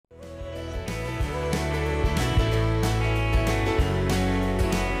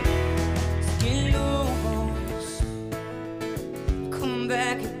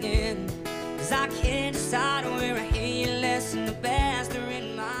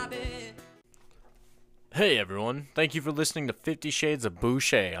Hey everyone, thank you for listening to 50 Shades of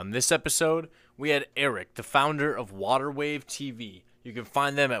Boucher. On this episode, we had Eric, the founder of Waterwave TV. You can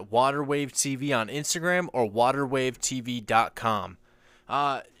find them at Waterwave TV on Instagram or waterwavetv.com.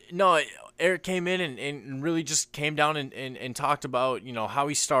 No, Eric came in and really just came down and talked about, how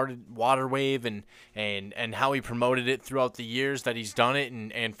he started Waterwave and how he promoted it throughout the years that he's done it.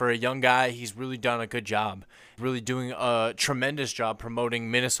 And for a young guy, he's really done a good job. Really doing a tremendous job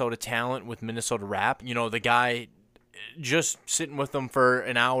promoting Minnesota talent with Minnesota rap. The guy just sitting with them for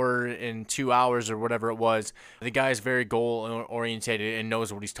an hour and 2 hours or whatever it was. The guy is very goal orientated and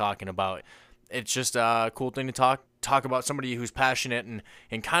knows what he's talking about. It's just a cool thing to talk about somebody who's passionate and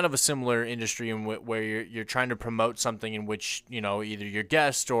in kind of a similar industry in where you're trying to promote something in which, either your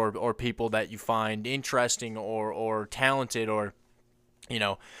guests or people that you find interesting or talented or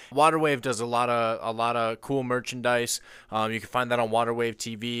Waterwave does a lot of cool merchandise. You can find that on Waterwave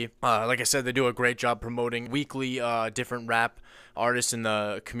TV. Like I said, they do a great job promoting weekly different rap artists in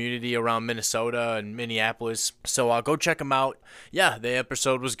the community around Minnesota and Minneapolis. So go check them out. Yeah, the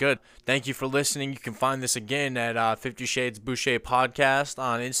episode was good. Thank you for listening. You can find this again at 50 Shades Boucher Podcast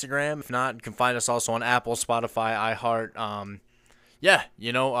on Instagram. If not, you can find us also on Apple, Spotify, iHeart.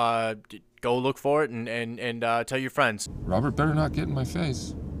 Go look for it and tell your friends. Robert better not get in my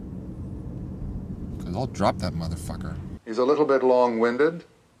face, because I'll drop that motherfucker. He's a little bit long-winded.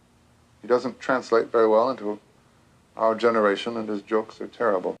 He doesn't translate very well into our generation, and his jokes are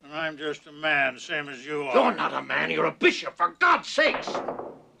terrible. I'm just a man, same as you are. You're not a man, you're a bishop, for God's sakes!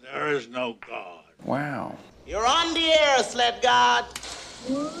 There is no God. Wow. You're on the air, sled god.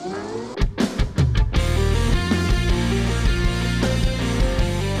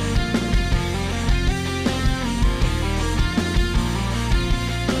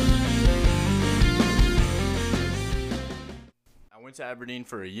 To Aberdeen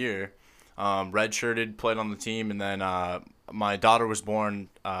for a year, redshirted, played on the team, and then my daughter was born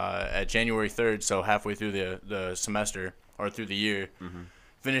at January 3rd, so halfway through the semester, or through the year. Mm-hmm.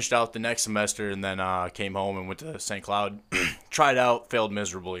 Finished out the next semester, and then came home and went to St. Cloud. Tried out, failed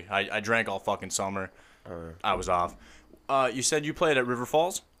miserably. I drank all fucking summer. I was off. You said you played at River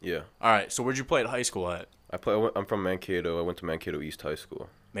Falls? Yeah. All right, so where'd you play at high school at? I'm from Mankato. I went to Mankato East High School.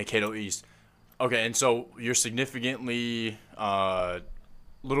 Mankato East. Okay, and so you're significantly a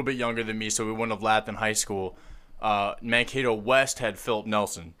little bit younger than me, so we wouldn't have lapped in high school. Mankato West had Philip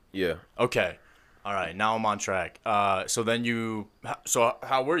Nelson. Yeah. Okay. All right, now I'm on track. So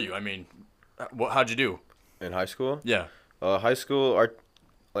how were you? I mean, how'd you do? In high school? Yeah. High school,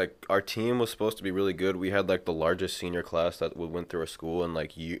 our team was supposed to be really good. We had the largest senior class that went through our school in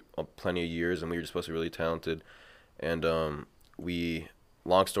plenty of years, and we were supposed to be really talented. And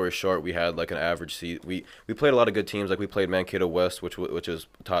long story short, we had an average seat. We played a lot of good teams. We played Mankato West, which is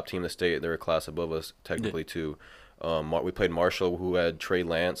top team in the state. They're a class above us technically too. We played Marshall, who had Trey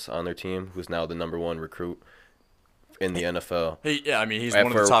Lance on their team, who's now the #1 recruit in the NFL. He's one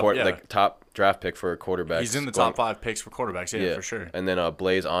of the top top draft pick for quarterbacks. He's in the top 5 picks for quarterbacks. Yeah, for sure. And then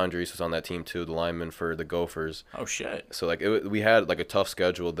Blaze Andres was on that team too, the lineman for the Gophers. Oh shit. So we had a tough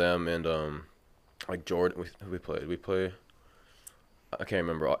schedule. Them and Jordan. We played. I can't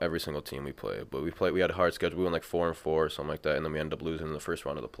remember every single team we played, but we had a hard schedule. We went 4-4 or something like that, and then we ended up losing in the first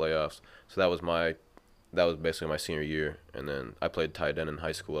round of the playoffs. So that was basically my senior year. And then I played tight end in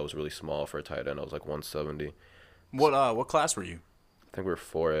high school. I was really small for a tight end. I was 170. What class were you? I think we were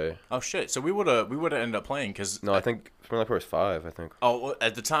 4A. Oh shit! So we would have ended up playing because I think Spring Lake was 5. I think. Oh, well,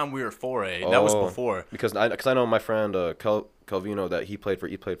 at the time we were 4A. That was before. Because I know my friend Calvino that he played for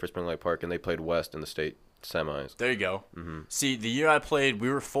Spring Lake Park, and they played West in the state semis. There you go. Mm-hmm. See, the year I played,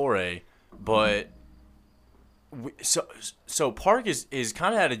 we were 4A, but so Park is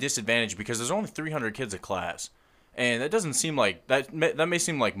kind of at a disadvantage because there's only 300 kids a class, and that doesn't seem like that may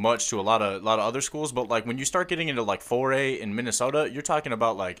seem like much to a lot of other schools, but when you start getting into 4A in Minnesota, you're talking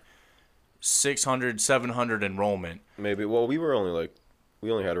about 600, 700 enrollment. Maybe. Well, we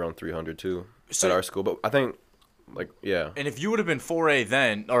only had around 300 too at our school, but I think. Yeah. And if you would have been 4A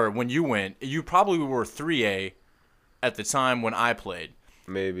then, or when you went, you probably were 3A at the time when I played.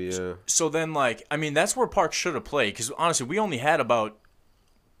 Maybe, yeah. So then, that's where Park should have played, because honestly, we only had about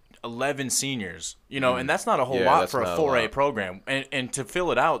 11 seniors, and that's not a whole lot for a 4A program. And to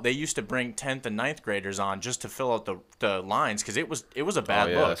fill it out, they used to bring 10th and 9th graders on just to fill out the lines, because it was a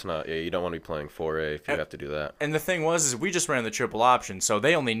bad look. That's not. Yeah, you don't want to be playing 4A if you have to do that. And the thing is we just ran the triple option, so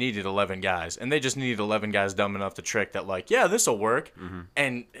they only needed 11 guys, and they just needed 11 guys dumb enough to trick that this will work. Mm-hmm.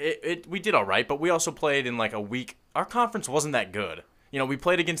 And we did all right, but we also played in a week. Our conference wasn't that good. We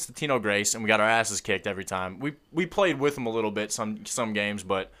played against the Tino Grace, and we got our asses kicked every time. We played with them a little bit some games,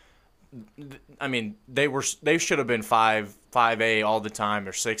 but I mean, they should have been 5A all the time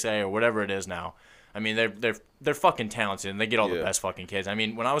or 6A or whatever it is now. I mean, they're fucking talented and they get all the best fucking kids. I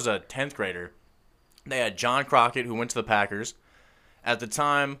mean, when I was a 10th grader, they had John Crockett, who went to the Packers. At the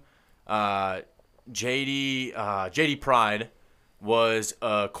time, JD Pride was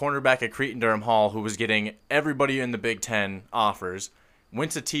a cornerback at Cretin-Durham Hall who was getting everybody in the Big Ten offers.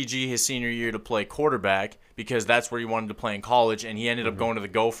 Went to TG his senior year to play quarterback because that's where he wanted to play in college, and he ended up going to the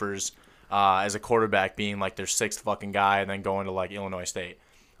Gophers as a quarterback, being like their 6th fucking guy, and then going to like Illinois State.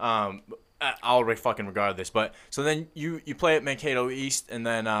 I'll fucking regard this, but so then you play at Mankato East, and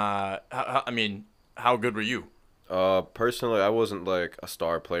then how good were you? Personally, I wasn't like a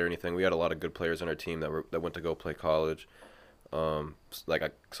star player or anything. We had a lot of good players on our team that went to go play college. In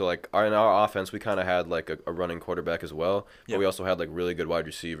our offense, we kind of had like a running quarterback as well, but we also had like really good wide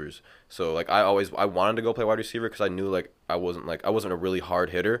receivers. So like I wanted to go play wide receiver because I knew like I wasn't a really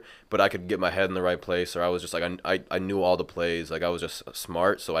hard hitter, but I could get my head in the right place, or I was just like I knew all the plays. Like I was just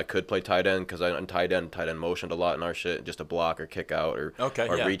smart, so I could play tight end because tight end motioned a lot in our shit, just to block or kick out or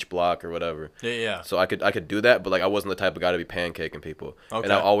reach block or whatever. Yeah. So I could do that, but like I wasn't the type of guy to be pancaking people. Okay.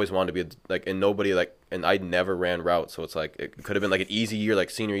 And I always wanted to be like, and nobody like, and I never ran routes, so it's like it could have been like an easy year, like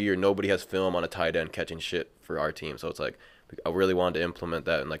senior year. Nobody has film on a tight end catching shit for our team, so it's like I really wanted to implement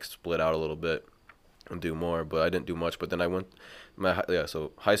that and like split out a little bit and do more, but I didn't do much. But then I went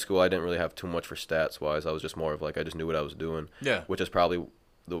so high school I didn't really have too much for stats wise. I was just more of like I just knew what I was doing. Yeah. Which is probably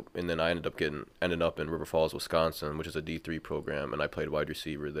and then I ended up in River Falls, Wisconsin, which is a D3 program, and I played wide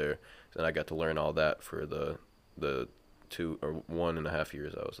receiver there. And I got to learn all that for the 1.5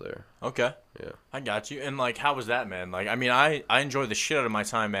 years I was there. Okay. Yeah. I got you. And like, how was that, man? Like, I mean, I enjoyed the shit out of my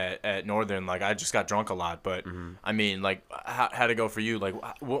time at Northern. Like, I just got drunk a lot, but I mean, like, how'd it go for you? Like,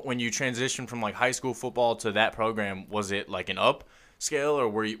 when you transitioned from like high school football to that program, was it like an upscale, or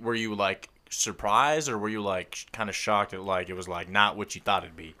were you like surprised, or were you like kind of shocked that like it was like not what you thought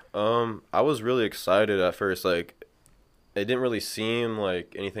it'd be? I was really excited at first. Like, it didn't really seem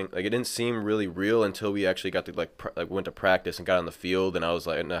like anything, like it didn't seem really real until we actually got to went to practice and got on the field, and I was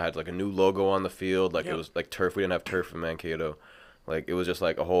like, and I had like a new logo on the field, like It was like turf. We didn't have turf in Mankato. Like it was just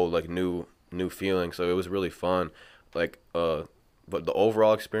like a whole like new feeling, so it was really fun. Like but the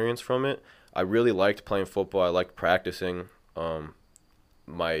overall experience from it, I really liked playing football. I liked practicing. I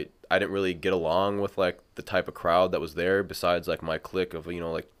didn't really get along with like the type of crowd that was there, besides like my clique of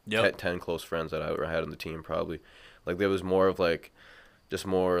 10 close friends that I had on the team probably. Like there was more of like, just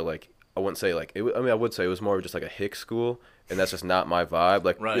more like, I wouldn't say like it. I mean, I would say it was more of just like a hick school, and that's just not my vibe.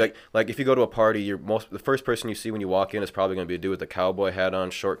 Like, right. like if you go to a party, the first person you see when you walk in is probably gonna be a dude with a cowboy hat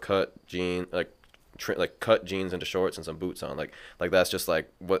on, short cut jean, like cut jeans into shorts and some boots on. Like that's just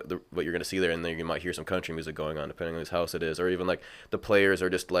like what you're gonna see there, and then you might hear some country music going on depending on whose house it is, or even like the players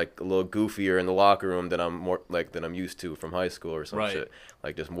are just like a little goofier in the locker room than I'm used to from high school or some shit.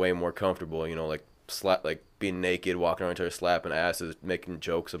 Like just way more comfortable, like being naked, walking around each other, slapping asses, making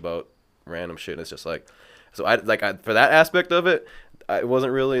jokes about random shit. And it's just like, so for that aspect of it, I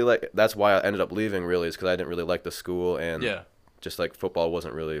wasn't really like, that's why I ended up leaving really, is because I didn't really like the school, and just like football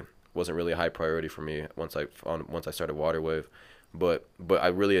wasn't really a high priority for me once I started Waterwave. But I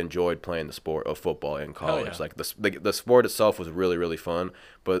really enjoyed playing the sport of football in college. Like the sport itself was really, really fun,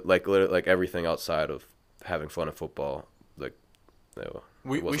 but like everything outside of having fun at football, like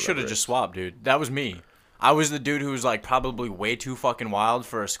we should have just swapped, dude. That was me. I was the dude who was like probably way too fucking wild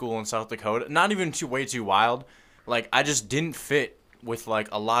for a school in South Dakota. Not even way too wild. Like I just didn't fit with like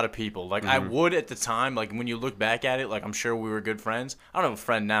a lot of people. Like I would at the time. Like when you look back at it, like I'm sure we were good friends. I don't have a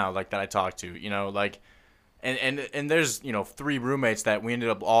friend now like that I talk to. Like, and there's 3 roommates that we ended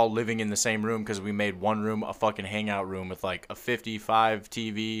up all living in the same room because we made one room a fucking hangout room with like a 55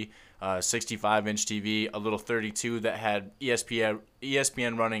 TV. 65-inch TV, a little 32 that had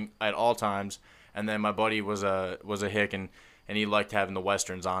ESPN running at all times, and then my buddy was a hick, and he liked having the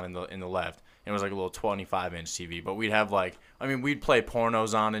westerns on in the left. And it was like a little 25-inch TV, but we'd have we'd play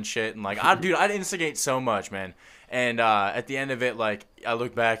pornos on and shit, and like I'd instigate so much, man. And at the end of it, like I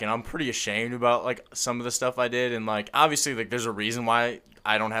look back and I'm pretty ashamed about like some of the stuff I did, and like obviously like there's a reason why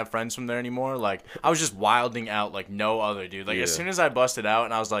I don't have friends from there anymore. Like I was just wilding out like no other, dude. Like as soon as I busted out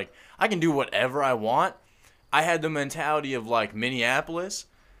and I was like, I can do whatever I want, I had the mentality of like Minneapolis,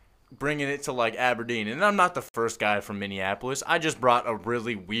 bringing it to like Aberdeen. And I'm not the first guy from Minneapolis. I just brought a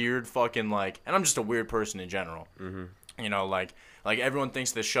really weird fucking like, and I'm just a weird person in general. Like everyone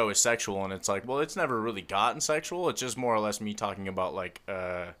thinks this show is sexual, and it's like, well, it's never really gotten sexual. It's just more or less me talking about like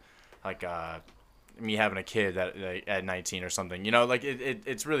me having a kid at 19 or something. Like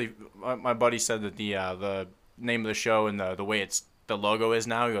it's really, my buddy said that the name of the show and the way it's the logo is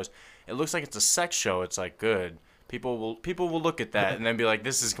now. He goes, it looks like it's a sex show. It's like, good. People will look at that and then be like,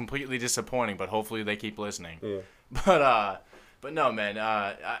 this is completely disappointing, but hopefully they keep listening. Yeah. But no, man.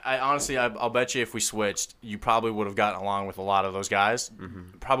 I honestly, I'll bet you if we switched, you probably would have gotten along with a lot of those guys.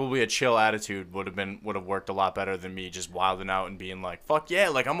 Mm-hmm. Probably a chill attitude would have worked a lot better than me just wilding out and being like, fuck yeah,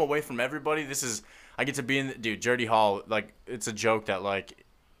 like I'm away from everybody. I get to be in, dude, Dirty Hall. Like, it's a joke that like,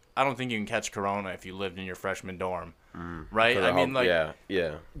 I don't think you can catch corona if you lived in your freshman dorm, right? I mean, like, yeah,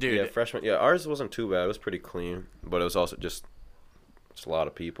 dude, yeah, freshman, yeah, ours wasn't too bad. It was pretty clean, but it was also just a lot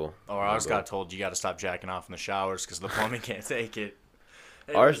of people. Or I got told you got to stop jacking off in the showers because the plumbing can't take it.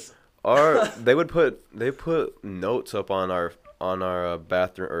 They put notes up on our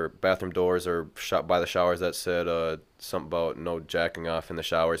bathroom doors or by the showers that said something about no jacking off in the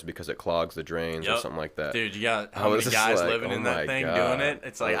showers because it clogs the drains or something like that. Dude, you got how many guys living in that thing doing it?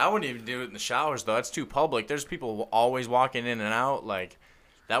 It's like, I wouldn't even do it in the showers though. That's too public. There's people always walking in and out. Like,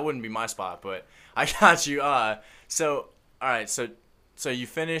 that wouldn't be my spot. But I got you. So all right. So you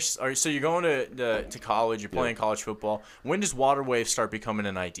finished, or so you're going to college. You're playing college football. When does Water Wave start becoming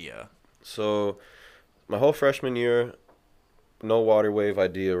an idea? So, my whole freshman year, no Water Wave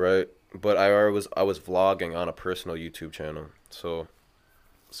idea, right? But I was vlogging on a personal YouTube channel. So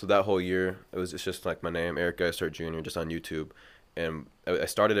that whole year, it's just like my name, Eric Geisert Jr., just on YouTube. And I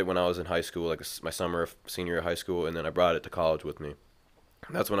started it when I was in high school, like my summer of senior year of high school, and then I brought it to college with me.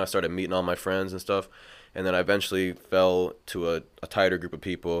 And that's when I started meeting all my friends and stuff. And then I eventually fell to a tighter group of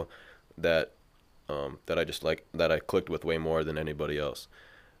people that I clicked with way more than anybody else.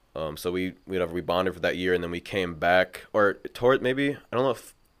 So we bonded for that year, and then we came back, or toward maybe I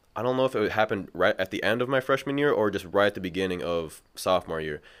don't know if it happened right at the end of my freshman year or just right at the beginning of sophomore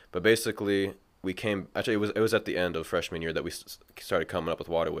year. But basically, it was at the end of freshman year that we started coming up with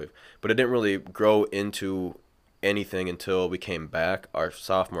Water Wave. But it didn't really grow into anything until we came back our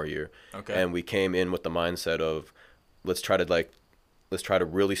sophomore year. Okay. And we came in with the mindset of let's try to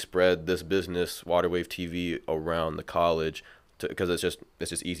really spread this business, Water Wave TV, around the college, because it's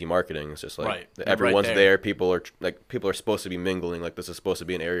just easy marketing. It's just like everyone's there. People are supposed to be mingling. Like, this is supposed to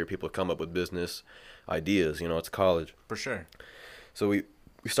be an area where people come up with business ideas. It's college for sure. So we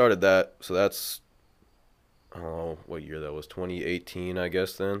started that. So that's, I don't know what year that was, 2018, I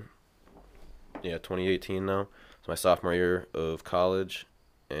guess then. Yeah, 2018 now. It's my sophomore year of college,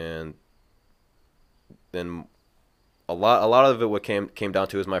 and then a lot of it what came down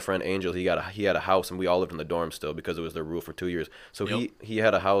to is my friend Angel. He had a house, and we all lived in the dorm still because it was their rule for 2 years. So he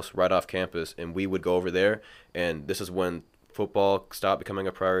had a house right off campus, and we would go over there. And this is when football stopped becoming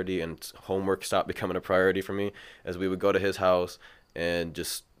a priority and homework stopped becoming a priority for me, as we would go to his house and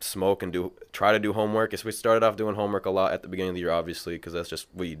just smoke and try to do homework. As we started off doing homework a lot at the beginning of the year, obviously, because that's just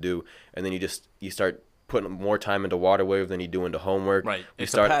what you do. And then you start putting more time into Water Wave than you do into homework. Right. We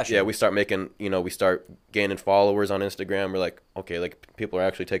start making, we start gaining followers on Instagram. We're like, okay, like people are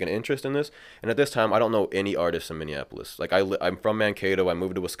actually taking interest in this. And at this time, I don't know any artists in Minneapolis. Like I'm from Mankato. I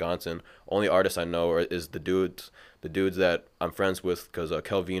moved to Wisconsin. Only artists I know is the dudes that I'm friends with, because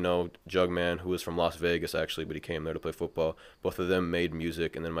Kelvino, Jugman, who was from Las Vegas actually, but he came there to play football. Both of them made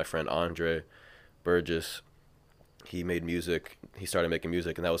music. And then my friend Andre Burgess, he made music. He started making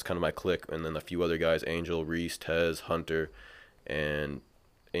music, and that was kind of my clique. And then a few other guys, Angel, Reese, Tez, Hunter, and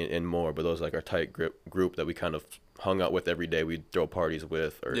more. But those like our tight group that we kind of hung out with every day. We'd throw parties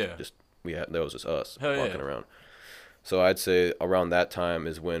with, or that was just us walking around. So I'd say around that time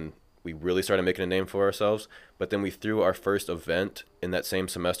is when we really started making a name for ourselves. But then we threw our first event in that same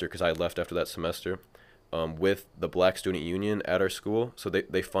semester, because I left after that semester, with the Black Student Union at our school. So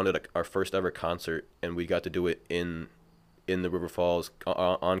they funded our first ever concert, and we got to do it in the River Falls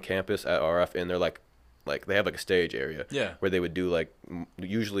on campus at RF. And they're like they have like a stage area where they would do like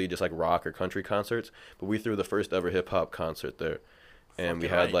usually just like rock or country concerts. But we threw the first ever hip hop concert there. And we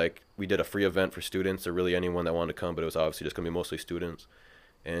had we did a free event for students, or really anyone that wanted to come, but it was obviously just gonna be mostly students.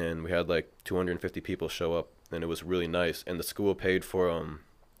 And we had like 250 people show up, and it was really nice. And the school paid for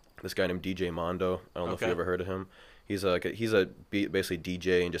this guy named DJ Mondo. I don't know if you ever heard of him. He's basically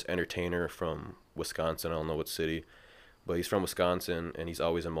DJ and just entertainer from Wisconsin. I don't know what city, but he's from Wisconsin, and he's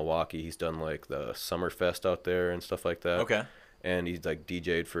always in Milwaukee. He's done like the Summerfest out there and stuff like that. Okay. And he's like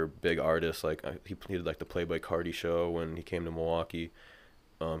DJ'd for big artists. Like he did like the Playboy Cardi show when he came to Milwaukee.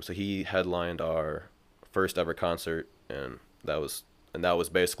 So he headlined our first ever concert, and that was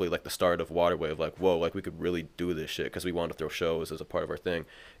basically like the start of Water Wave. Like, whoa, like we could really do this shit, because we wanted to throw shows as a part of our thing.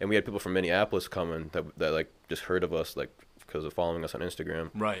 And we had people from Minneapolis coming that like just heard of us, like because of following us on Instagram.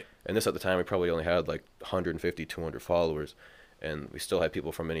 Right. And this at the time, we probably only had like 150, 200 followers. and we still had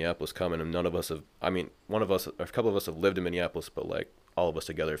people from Minneapolis coming, and none of us have. I mean, one of us, or a couple of us have lived in Minneapolis, but like all of us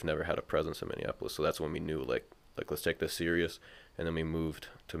together have never had a presence in Minneapolis. So that's when we knew like let's take this serious, and then we moved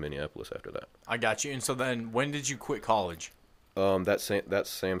to Minneapolis after that. I got you. And so then, when did you quit college? That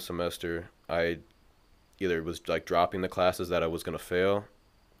same semester, I either was like dropping the classes that I was gonna fail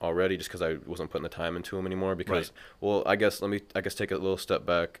already, just because I wasn't putting the time into them anymore. Because, Right. well, I guess take a little step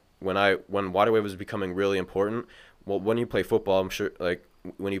back. When water wave was becoming really important, well, when you play football, I'm sure like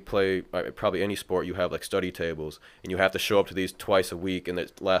when you play probably any sport, you have like study tables, and you have to show up to these twice a week, and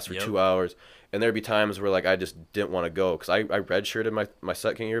it lasts for Yep. 2 hours. And there'd be times where like I just didn't want to go, because I redshirted my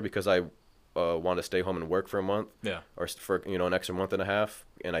second year because I wanted to stay home and work for a month. Yeah. Or for an extra month and a half,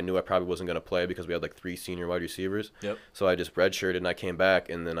 and I knew I probably wasn't going to play because we had like 3 senior wide receivers. Yep. So I just redshirted, and I came back,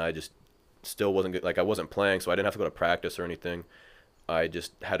 and then I just still wasn't good. Like I wasn't playing, so I didn't have to go to practice or anything. I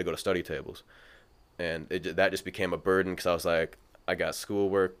just had to go to study tables, and that just became a burden, because I was like, I got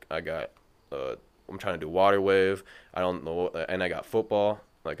schoolwork, I'm trying to do water wave, I don't know, and I got football.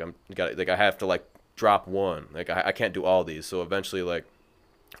 Like I have to like drop one. Like I can't do all these. So eventually, like,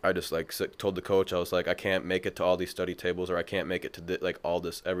 I just like told the coach, I was like, I can't make it to all these study tables, or I can't make it to like all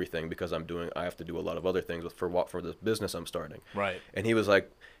this everything, because I have to do a lot of other things for this business I'm starting. Right. And he was like,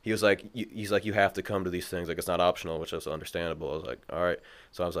 you have to come to these things. Like, it's not optional, which is understandable. I was like, all right.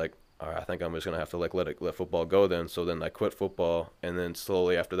 So I was like, all right, I think I'm just gonna have to like let football go then. So then I quit football, and then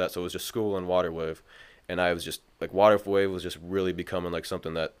slowly after that, so it was just school and water wave, and I was just like, water wave was just really becoming like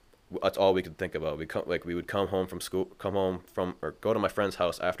something that's all we could think about. We would come home from school, or go to my friend's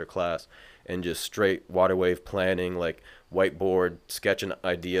house after class, and just straight water wave planning, like whiteboard sketching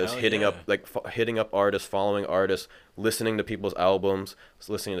ideas, Hell hitting yeah. up hitting up artists, following artists, listening to people's albums,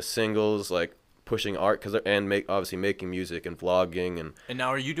 listening to singles, like pushing art, obviously making music and vlogging, and And now,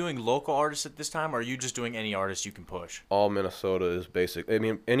 are you doing local artists at this time, or are you just doing any artist you can push? all Minnesota is basic. I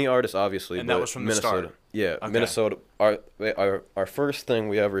mean, any artist, obviously. And but that was from the Minnesota. start? Yeah, Okay. Minnesota. Our first thing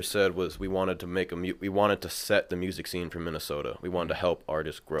we ever said was we wanted to set the music scene for Minnesota. We wanted to help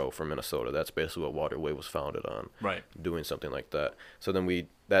artists grow from Minnesota. That's basically what Water Wave was founded on. Right. Doing something like that. So then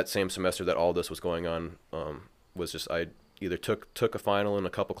that same semester that all this was going on, was just I either took a final in a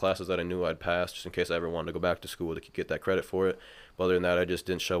couple classes that I knew I'd pass, just in case I ever wanted to go back to school to get that credit for it. But other than that, I just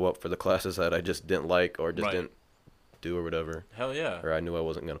didn't show up for the classes that I just didn't like, or just Right. didn't do, or whatever. Hell yeah. Or I knew I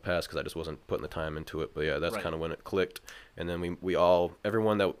wasn't going to pass because I just wasn't putting the time into it. But yeah, that's Right. kind of when it clicked. And then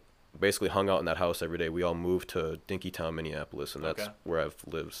everyone that basically hung out in that house every day, we all moved to Dinkytown, Minneapolis, and that's Okay. where I've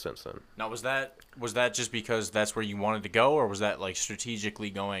lived since then. Now, was that just because that's where you wanted to go, or was that like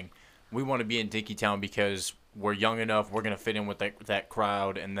strategically going, we want to be in Dinkytown because we're young enough, we're gonna fit in with that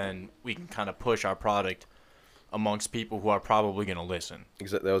crowd, and then we can kind of push our product amongst people who are probably gonna listen?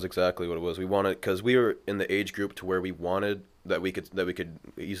 That was exactly what it was. We wanted, because we were in the age group to where we wanted that we could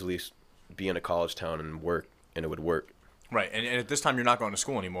easily be in a college town and work, and it would work. Right. And at this time, you're not going to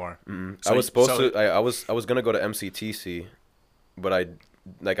school anymore. I was supposed to. I was gonna go to MCTC, but I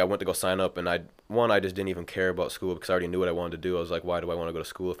went to go sign up, and I just didn't even care about school because I already knew what I wanted to do. I was like, why do I want to go to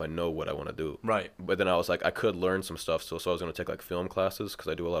school if I know what I want to do? Right. But then I was like, I could learn some stuff, so I was gonna take like film classes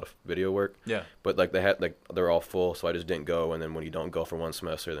because I do a lot of video work. Yeah. But like they're all full, so I just didn't go. And then when you don't go for one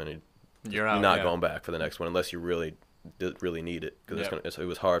semester, then You're out. you're not yeah. going back for the next one unless you really need it, because Yeah. it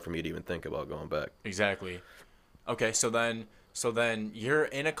was hard for me to even think about going back. Exactly. Okay, so then you're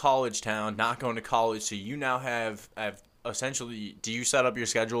in a college town, not going to college, so you now have essentially, do you set up your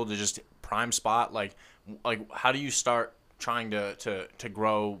schedule to just prime spot, like how do you start trying to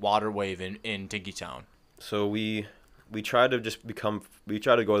grow water wave in Dinkytown? So we try to go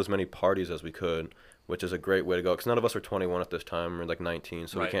to as many parties as we could, which is a great way to go, because none of us are 21 at this time. We're like 19,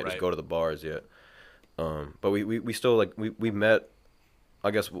 so we Right, can't right. just go to the bars yet. But we still like we met. I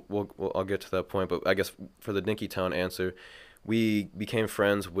guess I'll get to that point, but I guess for the Dinkytown answer, we became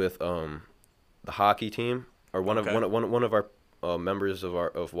friends with the hockey team, or one Okay. of our members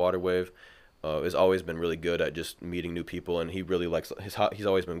of Water Wave. Has always been really good at just meeting new people, and he really likes he's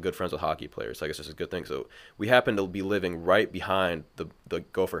always been good friends with hockey players. So I guess it's a good thing. So we happen to be living right behind the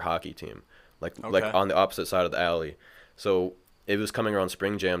Gopher hockey team, like Okay. on the opposite side of the alley. So it was coming around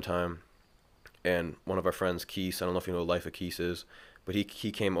spring jam time, and one of our friends, Keese, I don't know if you know what Life of Keese is, but he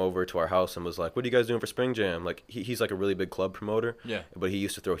came over to our house and was like, "What are you guys doing for spring jam?" Like he's like a really big club promoter. Yeah. But he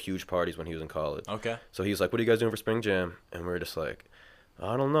used to throw huge parties when he was in college. Okay. So he's like, "What are you guys doing for spring jam?" And we're just like,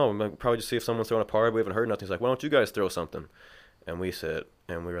 I don't know. We'll probably just see if someone's throwing a party. We haven't heard nothing. He's like, why don't you guys throw something? And we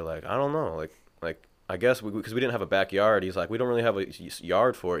were like, I don't know. Like I guess because we didn't have a backyard. He's like, we don't really have a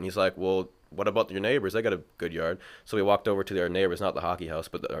yard for it. And he's like, well, what about your neighbors? They got a good yard. So we walked over to their neighbors, not the hockey house,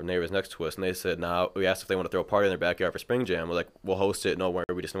 but our neighbors next to us, and they said, "Nah." We asked if they want to throw a party in their backyard for Spring Jam. We're like, "We'll host it. No worry.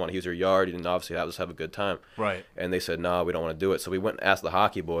 We just want to use your yard and obviously have a good time." Right. And they said, "Nah, we don't want to do it." So we went and asked the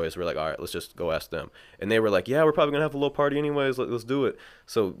hockey boys. We're like, "All right, let's just go ask them." And they were like, "Yeah, we're probably gonna have a little party anyways. Let's do it."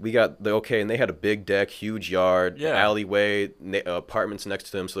 So we got the okay, and they had a big deck, huge yard, Yeah. alleyway, apartments next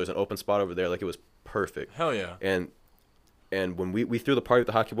to them. So there's an open spot over there. Like it was perfect. Hell yeah. And when we threw the party with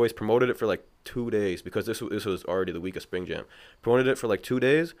the hockey boys, promoted it for like 2 days because this was already the week of Spring Jam. Promoted it for like 2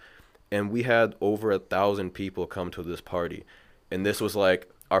 days, and we had over 1,000 people come to this party, and this was like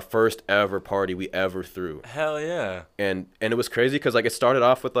our first ever party we ever threw. Hell yeah. And it was crazy because like it started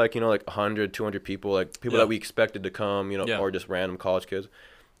off with like, you know, like 100, 200 people, like people Yeah. that we expected to come, you know, Yeah. or just random college kids.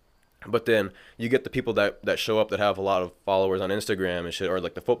 But then you get the people that show up that have a lot of followers on Instagram and shit, or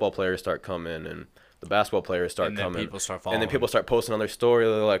like the football players start coming and the basketball players start And then coming. people start And then following. people start posting on their story.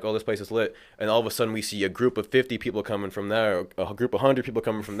 They're like, "Oh, this place is lit." And all of a sudden we see a group of 50 people coming from there, a group of 100 people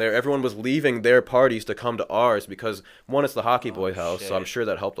coming from there. Everyone was leaving their parties to come to ours because one, it's the hockey boy house, so I'm shit. sure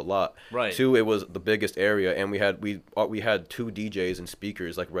that helped a lot. Right. Two, it was the biggest area, and we had 2 DJs and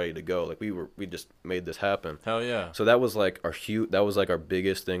speakers like ready to go. Like we just made this happen. Hell yeah. So that was like our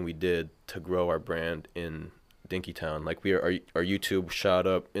biggest thing we did to grow our brand in Dinkytown. Like our YouTube shot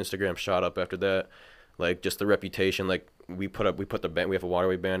up, Instagram shot up after that. Like just the reputation, like we have a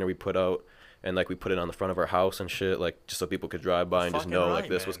Waterway banner we put out, and like we put it on the front of our house and shit, like just so people could drive by and just Fucking know right, like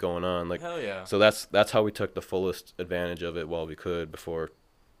this man. was going on. Like Hell yeah. So that's how we took the fullest advantage of it while we could before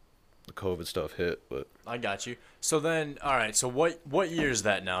the COVID stuff hit. But I got you. So then, all right. So what year is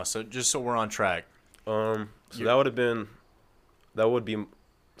that now? So just so we're on track. so that would be,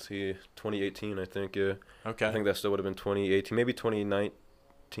 see, 2018, I think. Yeah. Okay. I think that still would have been 2018, maybe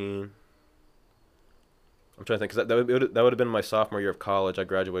 2019. I'm trying to think, because that would have been my sophomore year of college. I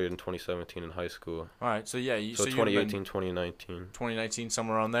graduated in 2017 in high school. All right. So yeah. So you would've been 2018, 2019. 2019,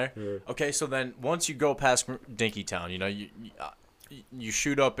 somewhere around there. Yeah. Okay. So then, once you go past Dinkytown, you know, you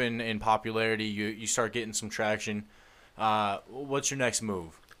shoot up in popularity. You start getting some traction. What's your next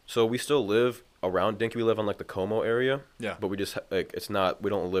move? So we still live around Dinky. We live on like the Como area. Yeah. But we just like we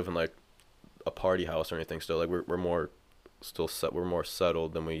don't live in like a party house or anything. Still, like we're more we're more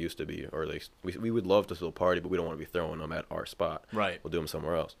settled than we used to be, or at least we would love to still party, but we don't want to be throwing them at our spot. Right. We'll do them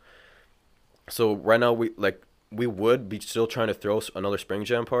somewhere else. So right now we would be still trying to throw another Spring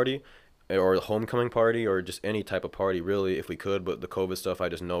Jam party, or a homecoming party, or just any type of party really if we could. But the COVID stuff, I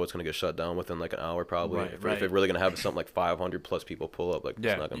just know it's gonna get shut down within like an hour probably. Right, if right. it's really gonna have something like 500 plus people pull up, like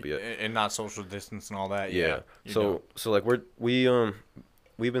Yeah. it's not gonna be it. And not social distance and all that. Yeah. you So know. so like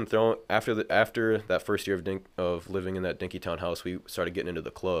we've been throwing after that first year of living in that Dinkytown house, we started getting into the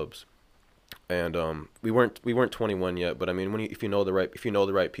clubs, and we weren't 21 yet, but I mean if you know the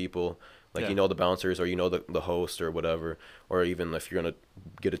right people, like Yeah. you know the bouncers, or you know the host or whatever, or even if you're gonna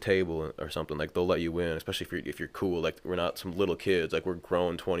get a table or something, like they'll let you in, especially if you're cool. Like we're not some little kids, like we're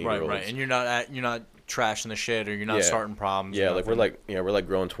grown 20-year-olds. Right. And you're not trashing the shit, or you're not Yeah. starting problems. Yeah, or like nothing. we're like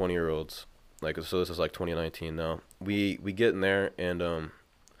grown 20-year-olds. Like so this is like 2019 now. We get in there, and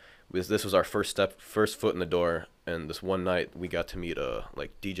this was our first foot in the door, and this one night we got to meet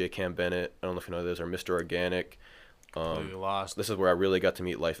like DJ Cam Bennett. I don't know if you know this, or Mr. Organic. Completely lost. This is where I really got to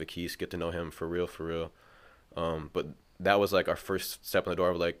meet Life of Keys, get to know him for real. But that was like our first step in the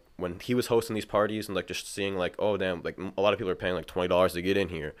door. Like when he was hosting these parties, and like just seeing like, oh damn, like a lot of people are paying like $20 to get in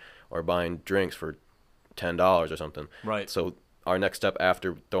here, or buying drinks for $10 or something. Right. So our next step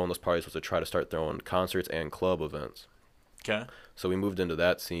after throwing those parties was to try to start throwing concerts and club events. Okay. So we moved into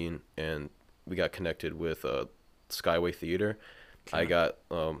that scene, and we got connected with Skyway Theater. I got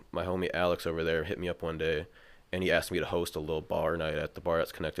my homie Alex over there hit me up one day, and he asked me to host a little bar night at the bar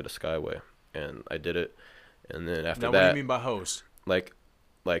that's connected to Skyway, and I did it. And then after Now, that, what do you mean by host? like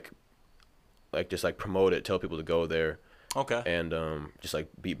just like promote it, tell people to go there, Okay. and just like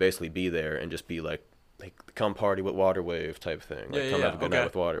be there, and just be like come party with Waterwave type thing. Like come have a good night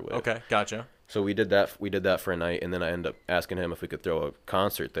with Waterwave. Okay, gotcha. So we did that for a night, and then I ended up asking him if we could throw a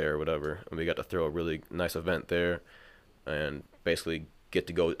concert there or whatever, and we got to throw a really nice event there, and basically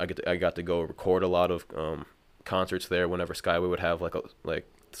I got to go record a lot of concerts there whenever Skyway would have like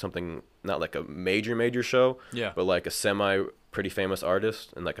something, not like a major show, Yeah. but like a semi pretty famous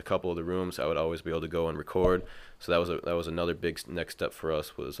artist, and like a couple of the rooms I would always be able to go and record. So that was another big next step for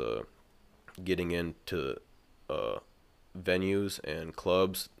us, was getting into venues and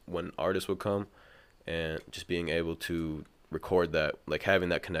clubs when artists would come, and just being able to record that, like having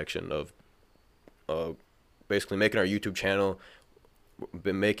that connection of basically making our YouTube channel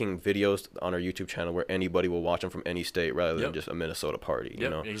been making videos on our YouTube channel where anybody will watch them from any state rather than Yep. just a Minnesota party. You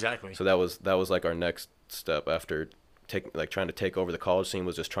Yep, know, exactly. So that was like our next step after trying to take over the college scene,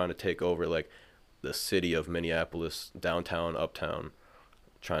 was just trying to take over like the city of Minneapolis, downtown, uptown,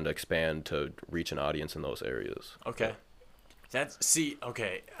 trying to expand to reach an audience in those areas. Okay.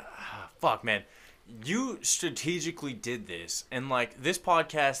 Okay. Fuck, man. You strategically did this, and like this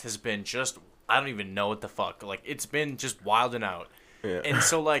podcast has been just, I don't even know what the fuck. Like, it's been just wilding out. Yeah. And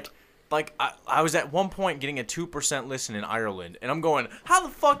so like I was at one point getting a 2% listen in Ireland, and I'm going, how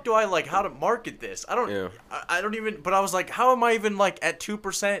the fuck do I like how to market this? I don't Yeah. I don't even, but I was like, how am I even like at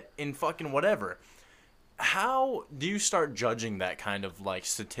 2% in fucking whatever? How do you start judging that kind of like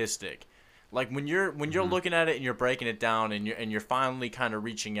statistic? Like when you're looking at it and you're breaking it down and you're finally kind of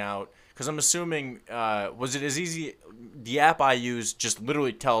reaching out, because I'm assuming was it as easy? The app I use just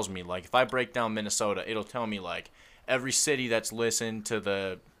literally tells me, like, if I break down Minnesota, it'll tell me like every city that's listened to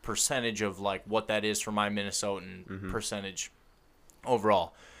the percentage of like what that is for my Minnesotan percentage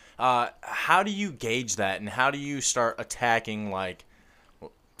overall. How do you gauge that, and how do you start attacking like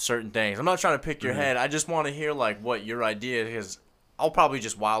certain things? I'm not trying to pick your head. I just want to hear like what your idea is. I'll probably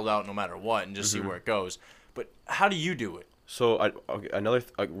just wild out no matter what and just see where it goes. But how do you do it? So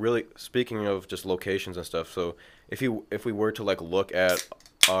really speaking of just locations and stuff. So if we were to like look at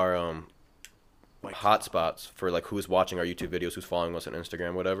our hotspots for like who's watching our YouTube videos, who's following us on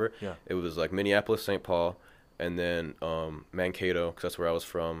Instagram, whatever. Yeah. It was like Minneapolis, St. Paul, and then Mankato, because that's where I was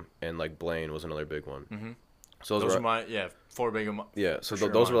from, and like Blaine was another big one. Mm-hmm. So Those are my 4 big. So for sure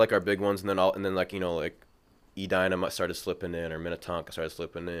those mine. were like our big ones, and then like like Edina started slipping in, or Minnetonka started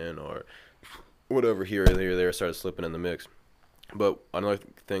slipping in, or whatever here or there started slipping in the mix. But another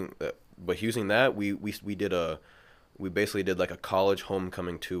thing but using that, we basically did like a college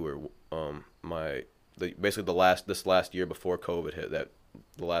homecoming tour. Basically this last year before COVID hit, that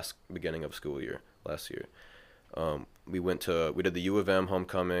the last beginning of school year last year. We did the U of M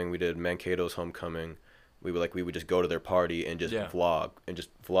homecoming, we did Mankato's homecoming. We would just go to their party and just vlog and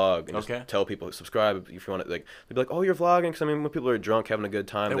just tell people, subscribe if you want to. Like, they'd be like, "Oh, you're vlogging?" Because I mean, when people are drunk having a good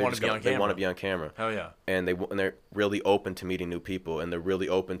time, They want to be on camera. Hell yeah. And they're really open to meeting new people, and they're really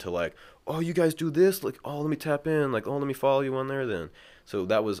open to like, "Oh, you guys do this? Like, oh, let me tap in. Like, oh, let me follow you on there then." So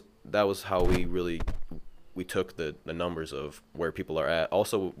that was how we took the numbers of where people are at.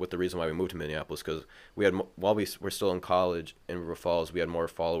 Also, with the reason why we moved to Minneapolis, because we had, while we were still in college in River Falls, we had more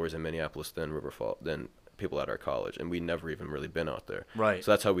followers in Minneapolis than people at our college, and we'd never even really been out there. Right.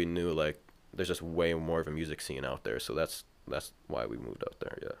 So that's how we knew like there's just way more of a music scene out there. So that's why we moved out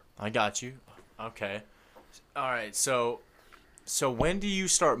there. Yeah. I got you. Okay. All right. So when do you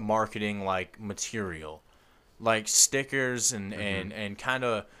start marketing like material, like stickers and kind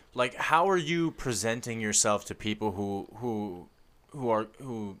of like, how are you presenting yourself to people who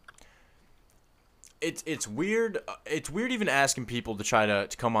It's weird. It's weird even asking people to try to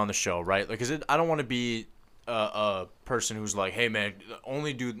come on the show, right? Like, I don't want to be a person who's like, hey man,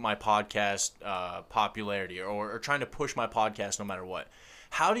 only do my podcast popularity, or trying to push my podcast no matter what.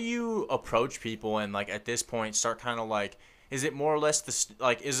 How do you approach people and like at this point start kind of like, is it more or less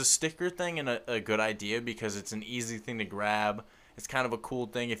is a sticker thing a good idea because it's an easy thing to grab? It's kind of a cool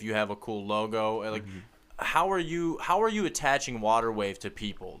thing if you have a cool logo. Like, how are you attaching WaterWave to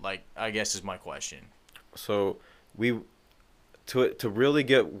people? Like, I guess is my question. So to really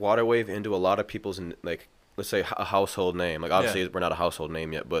get WaterWave into a lot of people's, like, let's say a household name. Like, obviously we're not a household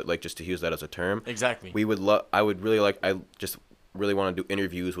name yet, but like just to use that as a term. Exactly. I just really want to do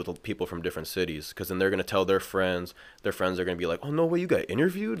interviews with people from different cities, because then they're going to tell their friends are going to be like, oh no way, you got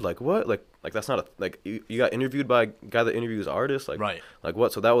interviewed? Like what? Like that's not you got interviewed by a guy that interviews artists? Like, right. Like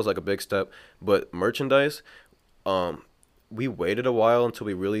what? So that was like a big step. But merchandise, we waited a while until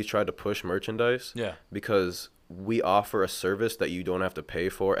we really tried to push merchandise. Yeah. Because we offer a service that you don't have to pay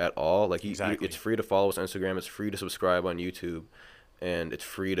for at all. Like Exactly. It's free to follow us on Instagram, it's free to subscribe on YouTube, and it's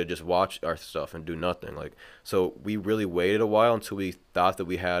free to just watch our stuff and do nothing. Like, so we really waited a while until we thought that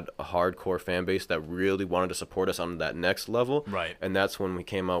we had a hardcore fan base that really wanted to support us on that next level. Right. And that's when we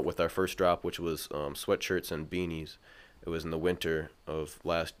came out with our first drop, which was sweatshirts and beanies. It was in the winter of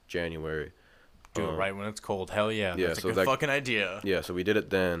last January. Do it right when it's cold. Hell yeah. Yeah, That's a so good that- fucking idea. Yeah, so we did it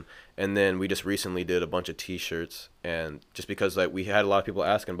then, and then we just recently did a bunch of T-shirts, and just because like we had a lot of people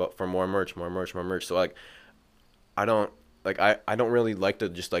asking for more merch. So like, I don't really like to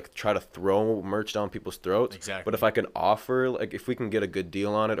just like try to throw merch down people's throats. Exactly. But if I can offer, like, if we can get a good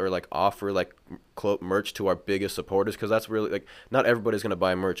deal on it, or like offer like merch to our biggest supporters, because that's really like not everybody's gonna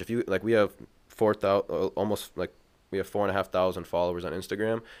buy merch. If you like, we have 4,000 almost like. We have 4,500 followers on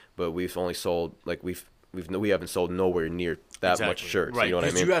Instagram, but we've only sold, like, we've we haven't sold nowhere near that much shirts. Right. You know what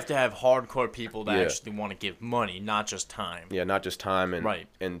I mean? You have to have hardcore people that Yeah. actually want to give money, not just time. Yeah, not just time and Right.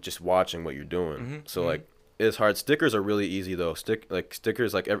 and just watching what you're doing. Mm-hmm. So like it's hard. Stickers are really easy though.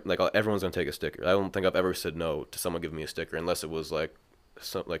 Stickers like everyone's gonna take a sticker. I don't think I've ever said no to someone giving me a sticker unless it was like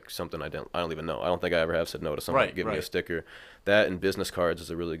something I don't even know. I don't think I ever have said no to someone giving me a sticker. That and business cards is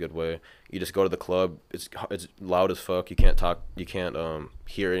a really good way. You just go to the club. It's loud as fuck. You can't talk. You can't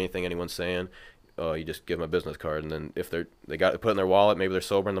hear anything anyone's saying. You just give them a business card, and then if they got it put in their wallet, maybe they're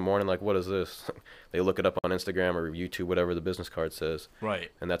sober in the morning, like, what is this? They look it up on Instagram or YouTube, whatever the business card says.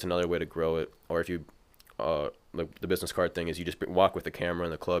 Right. And that's another way to grow it. Or if you, the business card thing is you just walk with the camera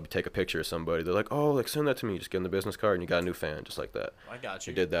in the club, you take a picture of somebody, they're like, oh, like send that to me. You just give them the business card, and you got a new fan, just like that. I got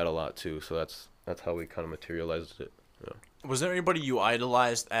you. We did that a lot too, so that's how we kind of materialized it. Yeah. Was there anybody you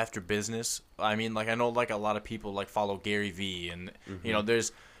idolized after business? I mean, like I know like a lot of people like follow Gary Vee, and you know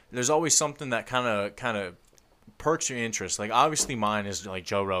there's always something that kind of perks your interest. Like obviously mine is like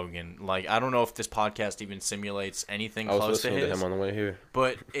Joe Rogan. Like I don't know if this podcast even simulates anything I was close to listening his. to him on the way here.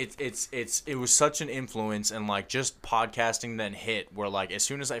 But it was such an influence, and like just podcasting then hit where like as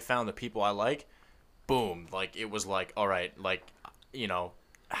soon as I found the people I like, boom, like it was like all right, like you know.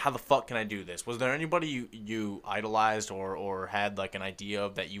 How the fuck can I do this? Was there anybody you idolized or had like an idea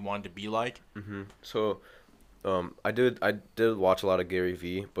of that you wanted to be like? So, I did watch a lot of Gary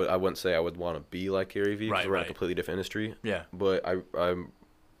Vee, but I wouldn't say I would want to be like Gary Vee because we're in a completely different industry. Yeah. But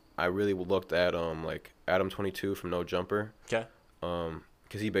I really looked at like Adam 22 from No Jumper. Okay.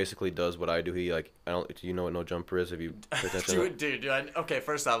 Because he basically does what I do. He like do you know what No Jumper is? Have you paid attention to that? dude, okay.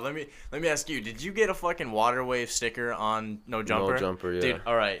 First off, let me ask you: did you get a fucking Water Wave sticker on No Jumper? No Jumper, yeah. Dude,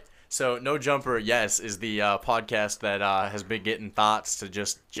 all right. So No Jumper, yes, is the podcast that has been getting thoughts to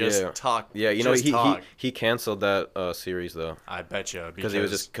just talk. Yeah, you know talk. he canceled that series though. I bet you Because it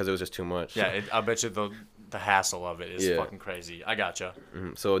was just too much. Yeah, I bet you the hassle of it is fucking crazy. I gotcha.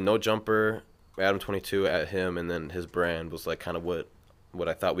 So No Jumper, Adam 22 at him, and then his brand was like kind of what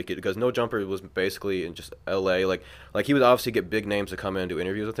I thought we could, because No Jumper was basically in just LA, like he would obviously get big names to come in and do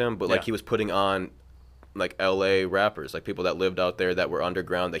interviews with him, but like he was putting on like LA rappers, like people that lived out there that were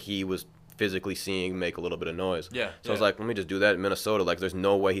underground that he was physically seeing make a little bit of noise. So I was like, let me just do that in Minnesota. Like there's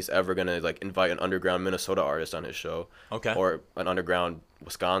no way he's ever gonna like invite an underground Minnesota artist on his show. Okay. Or an underground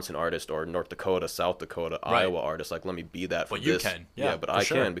Wisconsin artist or North Dakota, South Dakota, Iowa artist. Like let me be that for But this. you can. Yeah, but I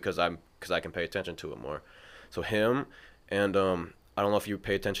can because I can pay attention to it more. So him and I don't know if you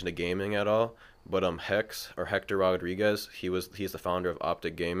pay attention to gaming at all, but Hector Rodriguez, he's the founder of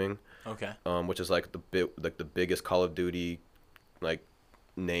Optic Gaming. Okay. Which is like the biggest Call of Duty like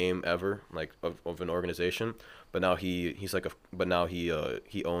name ever, like of an organization. But now he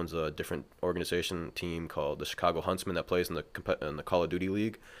owns a different organization team called the Chicago Huntsmen that plays in the Call of Duty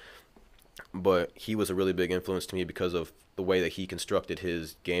League. But he was a really big influence to me because of the way that he constructed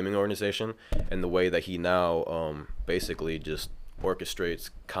his gaming organization and the way that he now basically just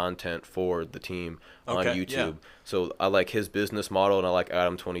orchestrates content for the team on YouTube. Yeah. So I like his business model, and I like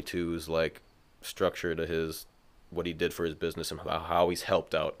Adam 22's like structure to what he did for his business and how he's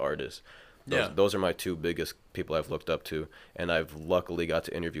helped out artists. Those are my two biggest people I've looked up to, and I've luckily got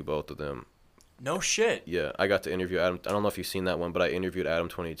to interview both of them. No shit. Yeah, I got to interview Adam. I don't know if you've seen that one, but I interviewed Adam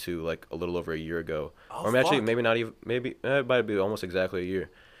 22 like a little over a year ago. Oh, or actually, maybe not even. Maybe it might be almost exactly a year.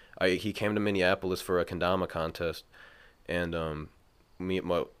 He came to Minneapolis for a kendama contest, and me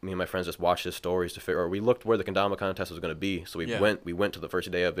and my friends just watched his stories to figure. Or we looked where the kendama contest was going to be, so we went to the first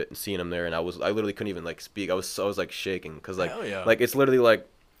day of it and seeing him there, and I literally couldn't even like speak. I was like shaking because like it's literally like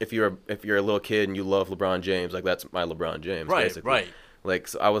if you're a little kid and you love LeBron James, like that's my LeBron James, basically. Right. Like,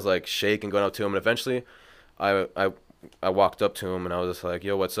 so I was like shaking going up to him, and eventually I walked up to him and I was just like,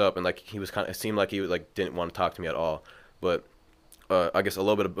 yo, what's up? And like it seemed like he like didn't want to talk to me at all. But I guess a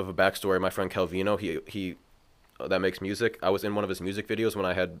little bit of a backstory. My friend Calvino, he that makes music. I was in one of his music videos when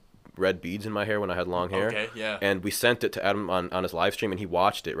I had red beads in my hair when I had long hair. Okay, yeah. And we sent it to Adam on his live stream, and he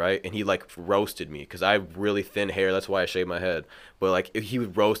watched it, right? And he like roasted me because I have really thin hair. That's why I shaved my head. But like he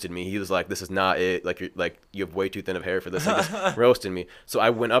roasted me. He was like, "This is not it. Like you have way too thin of hair for this." Like, just roasted me. So I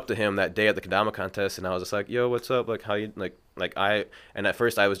went up to him that day at the kendama contest, and I was just like, "Yo, what's up? Like how you And at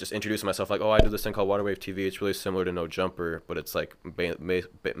first I was just introducing myself like, "Oh, I do this thing called Water Wave TV. It's really similar to No Jumper, but it's like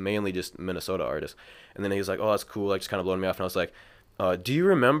mainly just Minnesota artists." And then he was like, "Oh, that's cool." Like just kind of blowing me off, and I was like, do you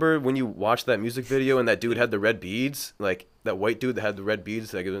remember when you watched that music video and that dude had the red beads? Like, that white dude that had the red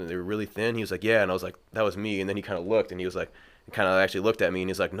beads, like, they were really thin? He was like, yeah. And I was like, that was me. And then he kind of looked, and he was like, kind of actually looked at me, and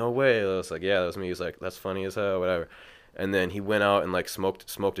he's like, no way. I was like, yeah, that was me. He was like, that's funny as hell, whatever. And then he went out and, like,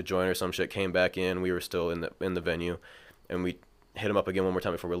 smoked a joint or some shit, came back in. We were still in the venue. And we hit him up again one more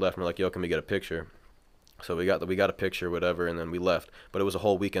time before we left. And we're like, yo, can we get a picture? So we got a picture, whatever, and then we left. But it was a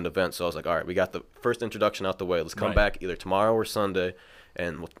whole weekend event, so I was like, all right, we got the first introduction out the way. Let's come back either tomorrow or Sunday,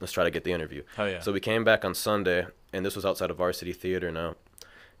 and let's try to get the interview. Hell yeah. So we came back on Sunday, and this was outside of Varsity Theater now.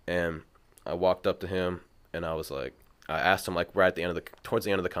 And I walked up to him, and I was like, I asked him, like, towards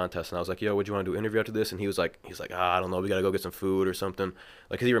the end of the contest, and I was like, yo, would you want to do an interview after this? And he was like, I don't know, we got to go get some food or something.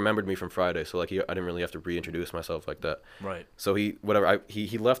 Like, 'cause he remembered me from Friday, so, like, I didn't really have to reintroduce myself like that. Right. So he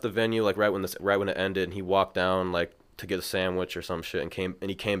left the venue, like, right when it ended, and he walked down, like, to get a sandwich or some shit, and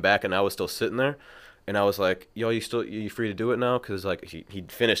he came back, and I was still sitting there. And I was like, yo, you free to do it now? Because, like, he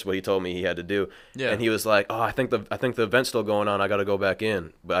finished what he told me he had to do. Yeah. And he was like, oh, I think the event's still going on. I got to go back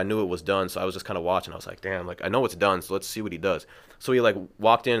in. But I knew it was done, so I was just kind of watching. I was like, damn, like, I know it's done, so let's see what he does. So he, like,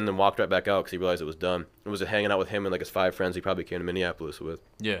 walked in and then walked right back out because he realized it was done. And was just hanging out with him and, like, his 5 friends he probably came to Minneapolis with.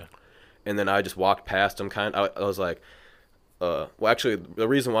 Yeah. And then I just walked past him I was like, well, actually, the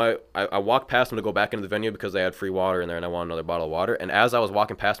reason why I walked past him to go back into the venue because they had free water in there and I wanted another bottle of water. And as I was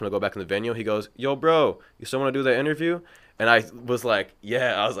walking past him to go back in the venue, he goes, yo, bro, you still want to do that interview? And I was like,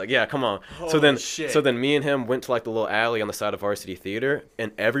 yeah. I was like, yeah, come on. So then me and him went to, like, the little alley on the side of Varsity Theater,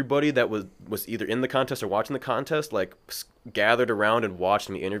 and everybody that was either in the contest or watching the contest, like, gathered around and watched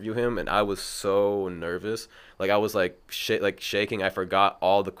me interview him, and I was so nervous. Like, I was, like, shaking. I forgot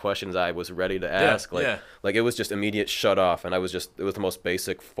all the questions I was ready to ask. Like, it was just immediate shut off, and it was the most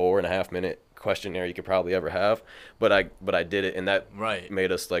basic 4.5 minute questionnaire you could probably ever have. But I did it, and that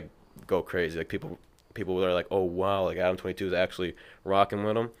made us, like, go crazy. Like, people were like, oh wow, like Adam 22 is actually rocking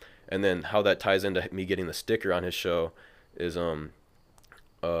with him. And then how that ties into me getting the sticker on his show is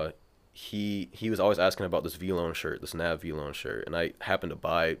he was always asking about this V-Lone shirt, this Nav V-Lone shirt, and I happened to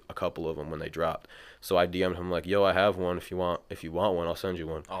buy a couple of them when they dropped. So I DM'd him like, yo, I have one. If you want one, I'll send you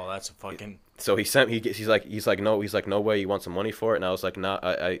one. Oh, that's a fucking. So he's like no way, you want some money for it? And I was like, nah.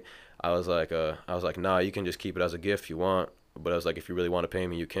 I was like, nah, you can just keep it as a gift if you want. But I was like, if you really want to pay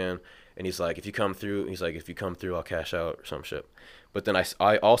me, you can. And he's like, if you come through, I'll cash out or some shit. But then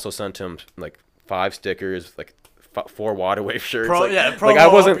I also sent him like 5 stickers, like 4 Waterwave shirts.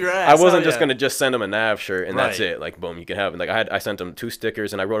 I wasn't just gonna just send him a Nav shirt and that's it. Like, boom, you can have it. Like, I sent him 2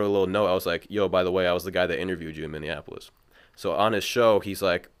 stickers and I wrote a little note. I was like, yo, by the way, I was the guy that interviewed you in Minneapolis. So on his show,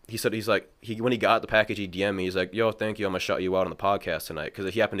 when he got the package, he DM'd me. He's like, yo, thank you. I'm gonna shout you out on the podcast tonight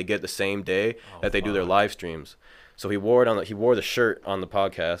because he happened to get it the same day that they do their live streams. So he wore the shirt on the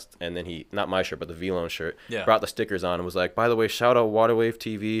podcast, and then not my shirt, but the V-Lone shirt. Yeah. Brought the stickers on and was like, by the way, shout out Waterwave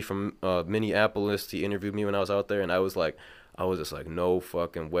TV from Minneapolis. He interviewed me when I was out there, and I was just like, no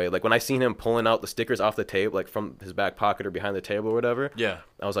fucking way. Like, when I seen him pulling out the stickers off the table, like from his back pocket or behind the table or whatever. Yeah.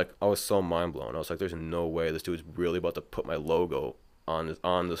 I was so mind blown. I was like, there's no way this dude's really about to put my logo on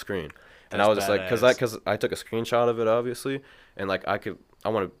the screen. And I was just like, because I took a screenshot of it, obviously, and like I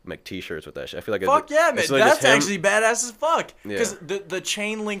want to make T-shirts with that shit. I feel like fuck yeah, man, that's actually badass as fuck. Because the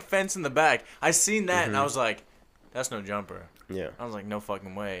chain link fence in the back, I seen that and I was like, that's no jumper. Yeah. I was like, no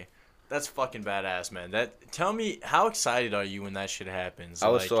fucking way. That's fucking badass, man. Tell me, how excited are you when that shit happens? I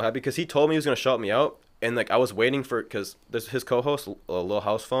was so happy because he told me he was gonna shout me out, and like I was waiting for, because there's his co-host, Lil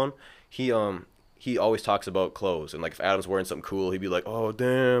House Phone. He always talks about clothes, and like if Adam's wearing something cool, he'd be like, oh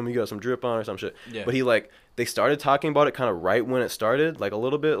damn, you got some drip on or some shit. Yeah. But they started talking about it kind of right when it started, like a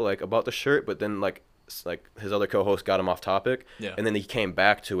little bit like about the shirt, but then like his other co-host got him off topic. Yeah. And then he came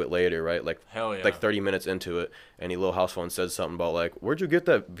back to it later, right? Like, hell yeah. Like 30 minutes into it, and Lil House Phone said something about like, where'd you get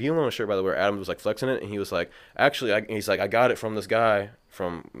that V-Lone shirt, by the way? Adam was like flexing it, and he was like, actually, I got it from this guy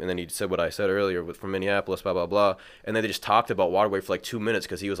and then he said what I said earlier from Minneapolis, blah blah blah. And then they just talked about Waterwave for like 2 minutes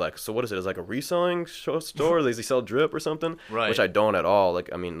because he was like, so what is it? Is it like a reselling store? Does he sell drip or something? Right. Which I don't at all. Like,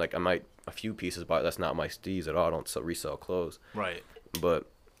 I mean, like I might a few pieces, but that's not my steez at all. I don't resell clothes. Right. But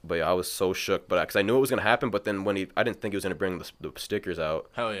yeah, I was so shook, but because I knew it was gonna happen. But then when I didn't think he was gonna bring the stickers out.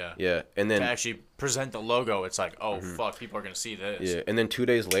 Hell yeah. Yeah, and then to actually present the logo, it's like, oh fuck, people are gonna see this. Yeah, and then 2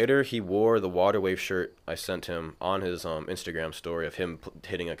 days later, he wore the Waterwave shirt I sent him on his Instagram story of him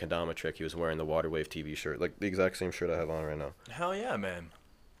hitting a kendama trick. He was wearing the Waterwave TV shirt, like the exact same shirt I have on right now. Hell yeah, man,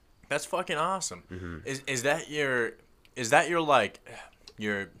 that's fucking awesome. Mm-hmm. Is that your like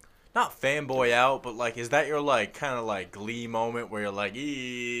your not fanboy out, but like, is that your like kind of like glee moment where you're like,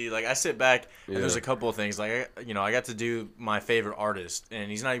 like I sit back and there's a couple of things like, I got to do my favorite artist, and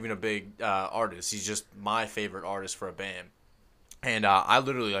he's not even a big artist. He's just my favorite artist for a band. And I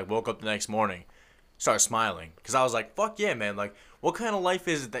literally like woke up the next morning, started smiling because I was like, fuck yeah, man. Like, what kind of life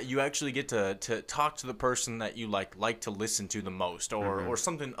is it that you actually get to talk to the person that you like to listen to the most, or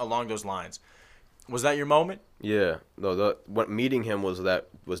something along those lines. Was that your moment? Yeah, no, what meeting him was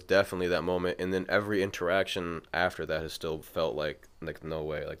definitely that moment, and then every interaction after that has still felt like no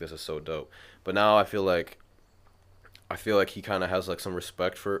way, like this is so dope. But now I feel like he kind of has like some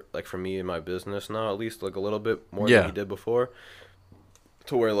respect for me and my business now, at least like a little bit more than he did before.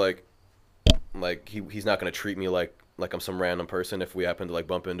 To where he's not gonna treat me like I'm some random person if we happen to like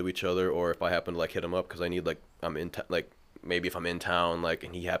bump into each other, or if I happen to like hit him up because I need maybe if I'm in town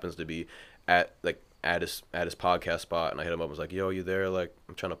and he happens to be at his podcast spot and I hit him up and was like, yo, you there? Like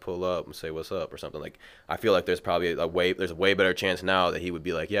I'm trying to pull up and say what's up or something. Like I feel like there's probably a way better chance now that he would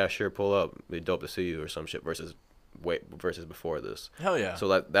be like, yeah, sure, pull up, it'd be dope to see you or some shit versus before this. Hell yeah. So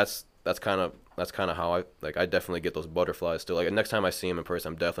that's kind of how I definitely get those butterflies still. Like next time I see him in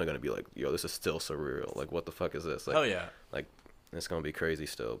person, I'm definitely gonna be like, yo, this is still surreal. Like what the fuck is this? Like, hell yeah. Like it's gonna be crazy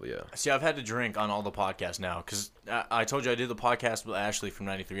still, but yeah. See, I've had to drink on all the podcasts now because I told you I did the podcast with Ashley from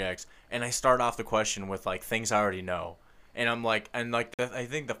 93X, and I start off the question with like things I already know, and I'm like, I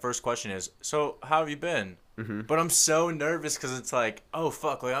think the first question is, so how have you been? Mm-hmm. But I'm so nervous because it's like, oh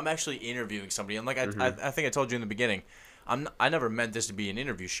fuck, like I'm actually interviewing somebody, and like I think I told you in the beginning, I never meant this to be an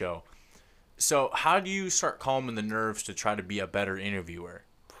interview show. So how do you start calming the nerves to try to be a better interviewer?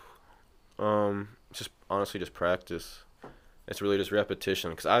 Just honestly, just practice. It's really just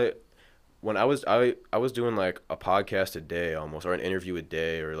repetition. Cause I was doing like a podcast a day almost, or an interview a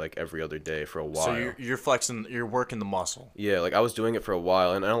day, or like every other day for a while. So you're flexing, you're working the muscle. Yeah, like I was doing it for a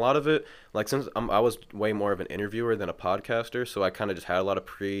while, and a lot of it, like since I was way more of an interviewer than a podcaster, so I kind of just had a lot of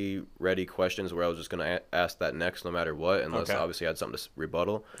pre-ready questions where I was just gonna ask that next no matter what, unless obviously I had something to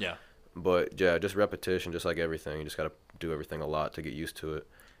rebuttal. Yeah. But yeah, just repetition, just like everything. You just gotta do everything a lot to get used to it,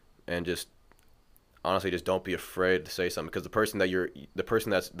 and just honestly, just don't be afraid to say something, because the person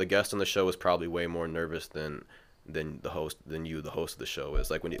that's the guest on the show is probably way more nervous than the host of the show is.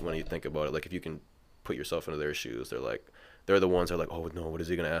 Like when you think about it, like if you can put yourself into their shoes, they're the ones that are like, oh no, what is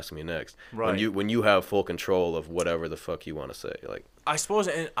he gonna ask me next? Right. When you have full control of whatever the fuck you want to say, like. I suppose,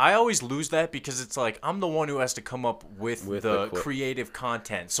 and I always lose that because it's like I'm the one who has to come up with the creative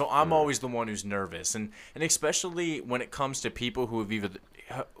content, so I'm always the one who's nervous, and especially when it comes to people who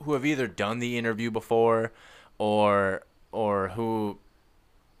have either done the interview before, or who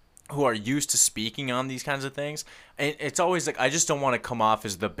are used to speaking on these kinds of things, and it's always like I just don't want to come off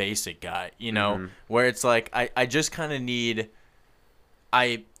as the basic guy, you know, where it's like I just kind of need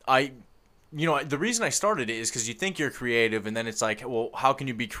you know, the reason I started it is because you think you're creative, and then it's like, well, how can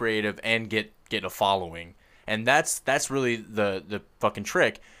you be creative and get a following? And that's really the fucking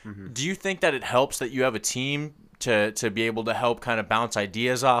trick. Mm-hmm. Do you think that it helps that you have a team to be able to help kind of bounce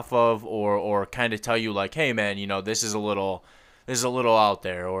ideas off of, or kind of tell you like, hey man, you know, this is a little out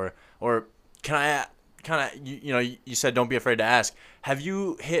there, or can I kind of you know, you said don't be afraid to ask. Have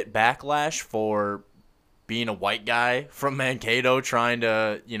you hit backlash for being a white guy from Mankato trying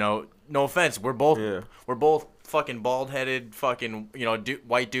to, you know, no offense, we're both fucking bald-headed fucking, you know,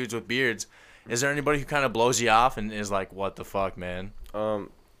 white dudes with beards. Is there anybody who kind of blows you off and is like, what the fuck, man?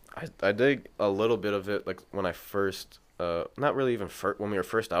 I did a little bit of it, like when I first, not really even when we were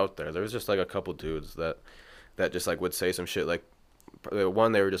first out there. There was just like a couple dudes that just like would say some shit, like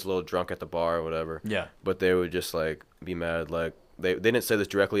one, they were just a little drunk at the bar or whatever. Yeah. But they would just like be mad, like they didn't say this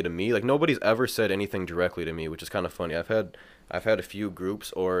directly to me. Like nobody's ever said anything directly to me, which is kind of funny. I've had a few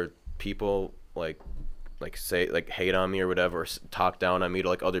groups or people like say like hate on me or whatever, or talk down on me to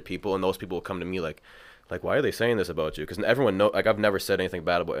like other people, and those people will come to me like why are they saying this about you? Because everyone know, like I've never said anything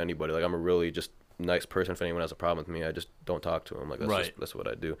bad about anybody. Like I'm a really just nice person. If anyone has a problem with me, I just don't talk to them. Like that's what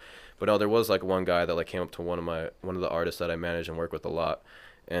I do. But no, there was like one guy that like came up to one of the artists that I manage and work with a lot,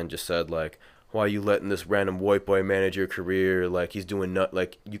 and just said like, why are you letting this random white boy manage your career? Like he's doing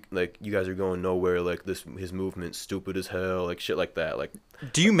you guys are going nowhere. Like his movement's stupid as hell. Like shit like that. Like,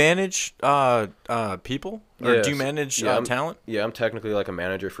 do you manage people, or do you manage talent? Yeah, I'm technically like a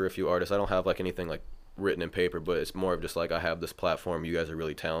manager for a few artists. I don't have like anything like written in paper, but it's more of just like I have this platform. You guys are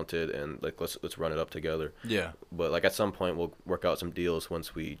really talented, and like let's run it up together. Yeah. But like at some point we'll work out some deals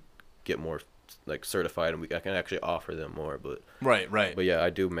once we get more like certified, and I can actually offer them more. But right. But yeah, I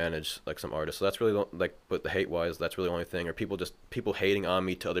do manage like some artists, so that's really like. But the hate wise, that's really the only thing, or people hating on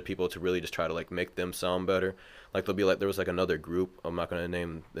me to other people to really just try to like make them sound better. Like they'll be like, there was like another group. I'm not gonna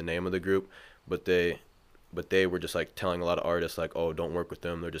name the name of the group, but they were just like telling a lot of artists like, oh, don't work with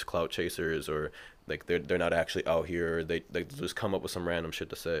them. They're just clout chasers, or like they're not actually out here. Or they just come up with some random shit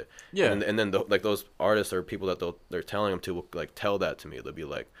to say. Yeah. And then like those artists or people that they're telling them to will like tell that to me. They'll be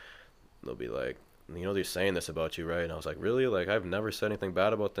like, you know, they're saying this about you, right? And I was like, really? Like I've never said anything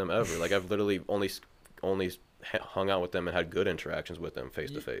bad about them ever. Like I've literally only hung out with them and had good interactions with them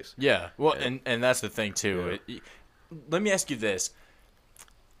face to face. Yeah. Well, and that's the thing too. Let me ask you this: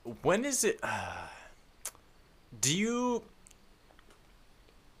 when is it? Do you?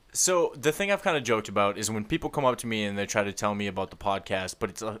 So the thing I've kind of joked about is when people come up to me and they try to tell me about the podcast, but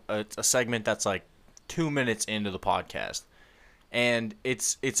it's a segment that's like 2 minutes into the podcast, and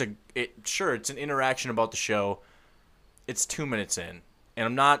it's an interaction about the show. It's 2 minutes in, and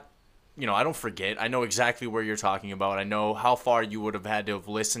I'm not, I don't forget. I know exactly where you're talking about. I know how far you would have had to have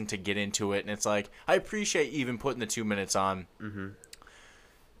listened to get into it, and it's like I appreciate even putting the 2 minutes on. Mm-hmm.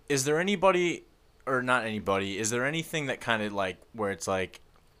 Is there anybody, or not anybody? Is there anything that kind of like where it's like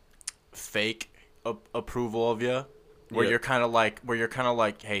fake approval of you, where you're kind of like,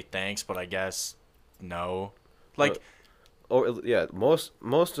 hey, thanks, but I guess no, like, most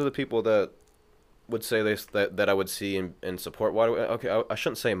of the people that would say this that I would see and support Waterwave. Okay, I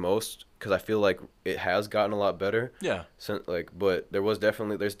shouldn't say most, because I feel like it has gotten a lot better. Yeah. But there's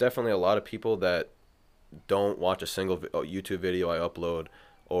definitely a lot of people that don't watch a single YouTube video I upload,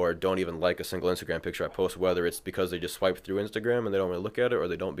 or don't even like a single Instagram picture I post, whether it's because they just swipe through Instagram and they don't really look at it, or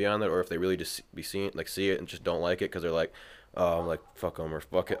they don't be on it, or if they really just see it and just don't like it because they're like, oh, I'm like, fuck them, or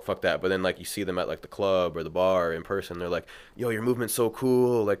fuck that. But then like you see them at like the club or the bar in person, they're like, yo, your movement's so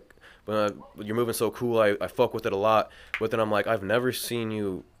cool, like, you're moving so cool, I fuck with it a lot. But then I'm like, I've never seen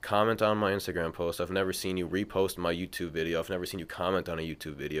you comment on my Instagram post. I've never seen you repost my YouTube video. I've never seen you comment on a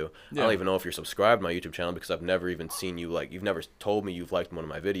YouTube video. Yeah. I don't even know if you're subscribed to my YouTube channel, because I've never even seen you, like, you've never told me you've liked one of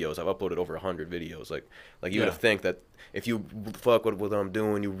my videos. I've uploaded over 100 videos. Like you would have think that if you fuck with what I'm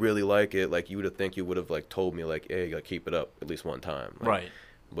doing, you really like it, like, you would have think you would have, like, told me, like, hey, like, keep it up at least one time. Like, right.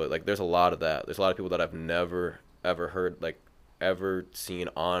 But, like, there's a lot of that. There's a lot of people that I've never, ever heard, like, ever seen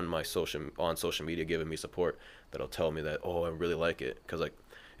on my social media giving me support, that'll tell me that, oh, I really like it. Because, like,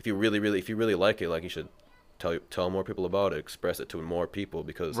 if you really like it, like, you should tell more people about it, express it to more people,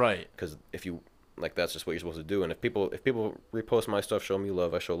 because if you, like, that's just what you're supposed to do. And if people repost my stuff, show me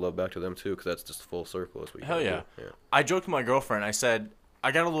love, I show love back to them too, because that's just full circle. That's what you Hell yeah. do. Yeah. I joked with my girlfriend. I said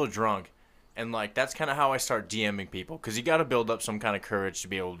I got a little drunk. And, like, that's kind of how I start DMing people, because you got to build up some kind of courage to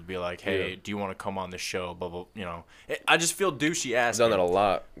be able to be like, hey, do you want to come on the show, blah, blah, I just feel douchey asking. I've done that a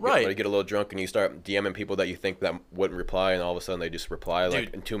lot. Right. You get a little drunk and you start DMing people that you think that wouldn't reply, and all of a sudden they just reply. Dude,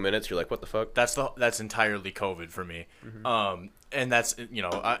 like, in 2 minutes, you're like, what the fuck? That's entirely COVID for me. Mm-hmm. And that's,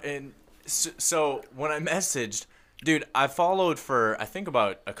 so when I messaged, dude, I followed for, I think,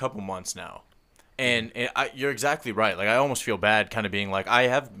 about a couple months now. And you're exactly right. Like, I almost feel bad kind of being like, I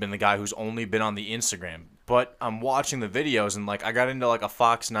have been the guy who's only been on the Instagram, but I'm watching the videos, and, like, I got into, like, a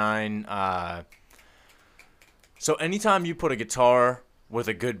Fox 9. So anytime you put a guitar with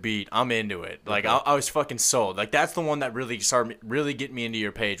a good beat, I'm into it. Like, I was fucking sold. Like, that's the one that really started really getting me into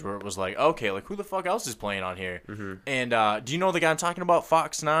your page, where it was like, okay, like, who the fuck else is playing on here? Mm-hmm. And do you know the guy I'm talking about,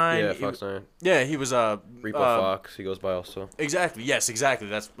 Fox 9? Yeah, Fox 9. Yeah, he was Repo Fox. He goes by also. Exactly. Yes, exactly.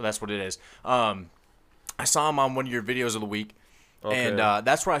 That's what it is. I saw him on one of your videos of the week. Okay. And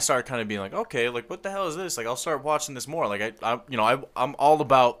that's where I started kind of being like, okay, like, what the hell is this? Like, I'll start watching this more. Like, I'm all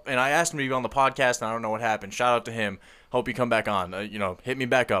about, and I asked him to be on the podcast, and I don't know what happened. Shout out to him. Hope you come back on. Hit me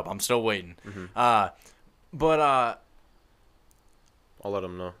back up. I'm still waiting. Mm-hmm. But I'll let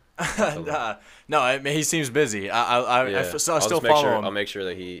him know. No, I mean, he seems busy. I still follow him. I'll make sure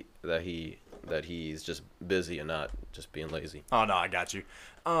that he's just busy and not just being lazy. Oh no, I got you.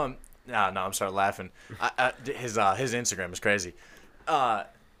 No, I'm sorry, laughing. His Instagram is crazy.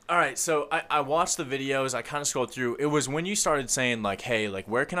 All right, so I watched the videos. I kind of scrolled through. It was when you started saying, like, hey, like,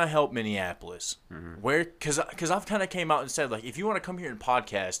 where can I help Minneapolis? Mm-hmm. Where, because I've kind of came out and said, like, if you want to come here and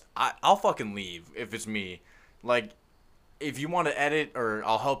podcast, I'll fucking leave if it's me. Like, if you want to edit, or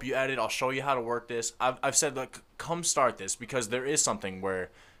I'll help you edit, I'll show you how to work this. I've said, like, come start this, because there is something where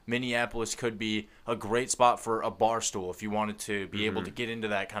Minneapolis could be a great spot for a bar stool if you wanted to be able to get into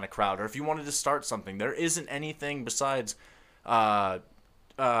that kind of crowd, or if you wanted to start something. There isn't anything besides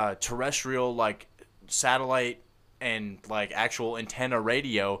terrestrial, like, satellite and, like, actual antenna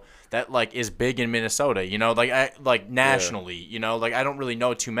radio that, like, is big in Minnesota, like nationally, like, I don't really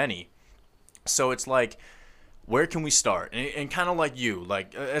know too many. So it's like, where can we start? And kind of like you,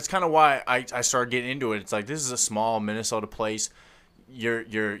 like, it's kind of why I started getting into it. It's like, this is a small Minnesota place.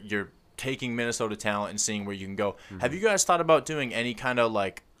 You're taking Minnesota talent and seeing where you can go. Mm-hmm. Have you guys thought about doing any kind of,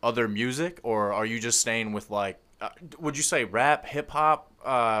 like, other music, or are you just staying with, like, would you say rap, hip hop?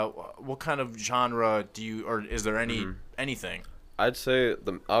 What kind of genre do you, or is there anything? I'd say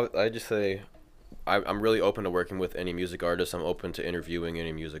I'm really open to working with any music artist. I'm open to interviewing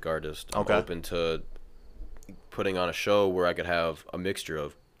any music artist. I'm open to putting on a show where I could have a mixture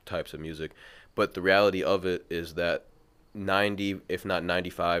of types of music. But the reality of it is that 90, if not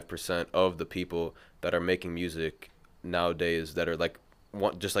 95% of the people that are making music nowadays that are like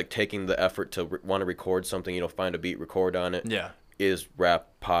just like taking the effort to want to record something, you know, find a beat, record on it, Yeah. is rap,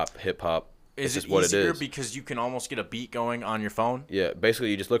 pop, hip hop. Is It's it just what easier it is. because you can almost get a beat going on your phone? Yeah,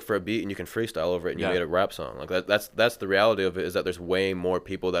 basically you just look for a beat and you can freestyle over it and you Yeah. made a rap song. Like that's the reality of it, is that there's way more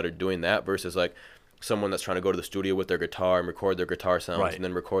people that are doing that versus like someone that's trying to go to the studio with their guitar and record their guitar sounds Right. and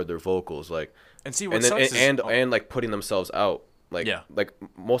then record their vocals, like, And see what and then sucks is and like putting themselves out. Like, Yeah. like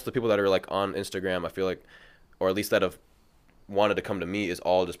most of the people that are like on Instagram, I feel like, or at least that have wanted to come to me, is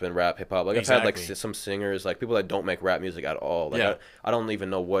all just been rap, hip hop. Like I've had like Exactly. some singers, like people that don't make rap music at all. Like Yeah. I don't even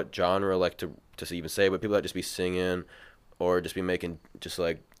know what genre like to even say, but people that just be singing or just be making just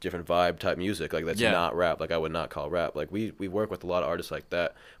like different vibe type music, like that's Yeah. not rap. Like I would not call rap. Like we work with a lot of artists like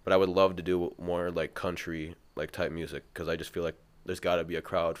that, but I would love to do more like country like type music, because I just feel like there's got to be a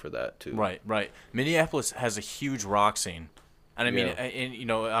crowd for that too. Right. Minneapolis has a huge rock scene, and I mean, Yeah. and you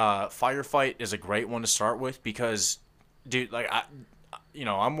know, Firefight is a great one to start with because, dude, like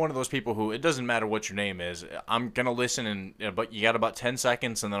I'm one of those people who it doesn't matter what your name is, I'm gonna listen and but you got about 10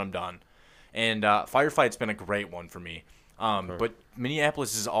 seconds and then I'm done. And Firefight's been a great one for me. But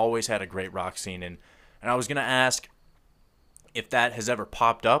Minneapolis has always had a great rock scene, and I was gonna ask if that has ever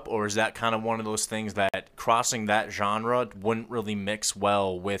popped up, or is that kind of one of those things that crossing that genre wouldn't really mix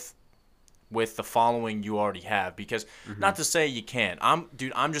well with the following you already have? Because not to say you can't. I'm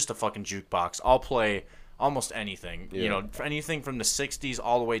just a fucking jukebox. I'll play almost anything. You know, for anything from the 60s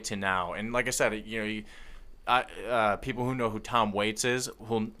all the way to now. And like I said, you know, people who know who Tom Waits is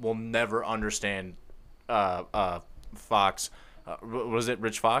will never understand Fox. Was it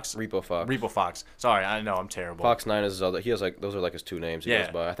Rich Fox? Repo Fox. Repo Fox. Sorry, I know I'm terrible. Fox 9 is his other. He has like, those are like his two names he Yeah.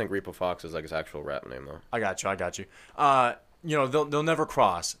 goes by. I think Repo Fox is like his actual rap name though. I got you. You know, they'll never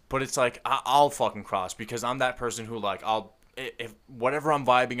cross, but it's like I'll fucking cross because I'm that person who like if whatever I'm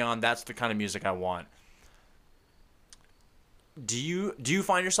vibing on, that's the kind of music I want. Do you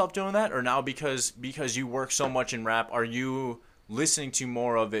find yourself doing that, or now because you work so much in rap, are you listening to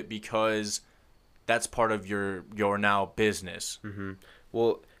more of it because that's part of your now business? Mm-hmm.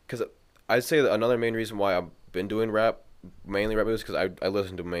 Well, because I'd say that another main reason why I've been doing mainly rap music, because I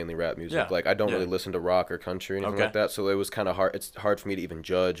listen to mainly rap music. Yeah. Like I don't Yeah. really listen to rock or country or anything Okay. like that. So it was kind of hard. It's hard for me to even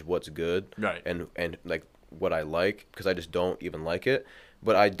judge what's good, Right. and like what I like, because I just don't even like it.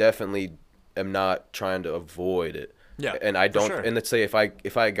 But I definitely am not trying to avoid it. Yeah, And I for don't. sure. And let's say if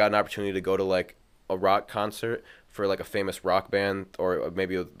I got an opportunity to go to like a rock concert for like a famous rock band, or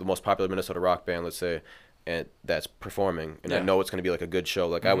maybe the most popular Minnesota rock band, let's say, and that's performing, and I Yeah. know it's going to be like a good show,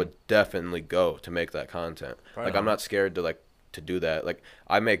 like I would definitely go to make that content. Right Like on. I'm not scared to do that. Like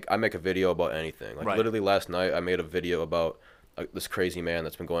I make a video about anything. Like Right. literally last night I made a video about this crazy man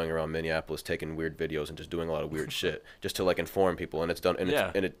that's been going around Minneapolis taking weird videos and just doing a lot of weird shit just to like inform people, and it's done, and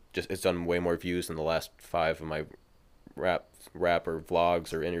Yeah. it's done way more views than the last 5 of my rap or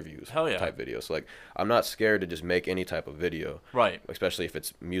vlogs or interviews Hell yeah. type videos. So like I'm not scared to just make any type of video, Right. especially if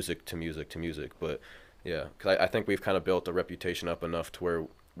it's music to music. But yeah, because I think we've kind of built a reputation up enough to where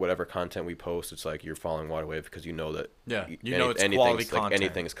whatever content we post, it's like you're following Waterwave, because you know that Yeah, you know it's quality content.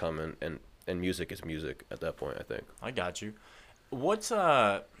 anything's coming, and music is music at that point, I think. I got you. What's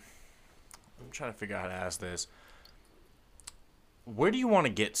I'm trying to figure out how to ask this. Where do you want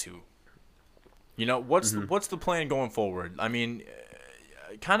to get to? You know, what's the plan going forward? I mean,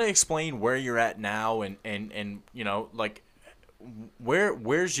 kind of explain where you're at now, and you know, like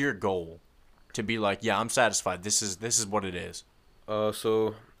where's your goal to be like, yeah, I'm satisfied. This is what it is.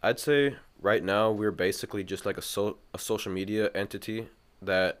 So I'd say right now we're basically just like a social media entity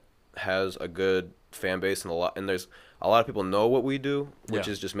that has a good fan base, and there's a lot of people know what we do, which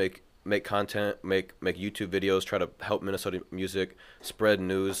Yeah. is just make content, make YouTube videos, try to help Minnesota music, spread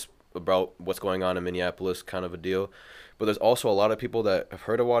news about what's going on in Minneapolis, kind of a deal. But there's also a lot of people that have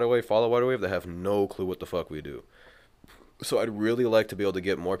heard of Waterwave, follow Waterwave, that have no clue what the fuck we do. So I'd really like to be able to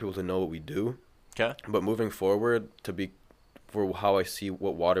get more people to know what we do. Okay. But moving forward, for how I see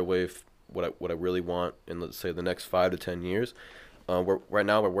what Waterwave, what I really want in, let's say, the next 5 to 10 years, right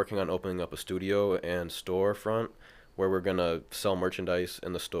now we're working on opening up a studio and storefront where we're gonna sell merchandise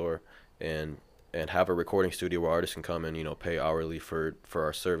in the store and have a recording studio where artists can come and, you know, pay hourly for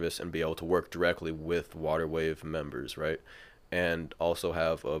our service and be able to work directly with Waterwave members, right? And also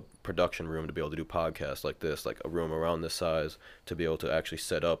have a production room to be able to do podcasts like this, like a room around this size to be able to actually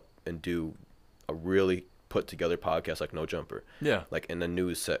set up and do a really put together podcast like No Jumper. Yeah. Like in a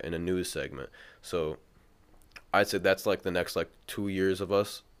news segment. So I'd say that's like the next like 2 years of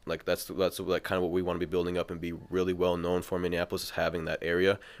us. Like that's like kind of what we want to be building up and be really well known for. Minneapolis is having that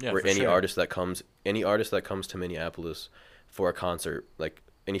area where any artist that comes to Minneapolis for a concert, like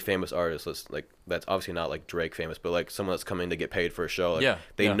any famous artist, that's obviously not like Drake famous, but like someone that's coming to get paid for a show, like,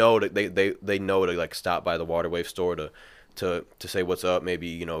 they know that they know to like stop by the Water Wave store to say what's up. Maybe,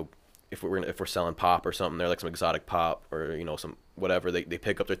 you know, if we're selling pop or something, they're like some exotic pop or, you know, some whatever. They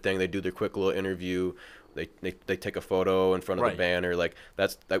pick up their thing, they do their quick little interview, they take a photo in front of the banner. Like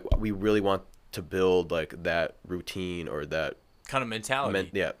that's like we really want to build like that routine or that kind of mentality.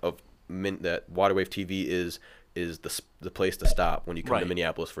 That Water Wave TV is the place to stop when you come to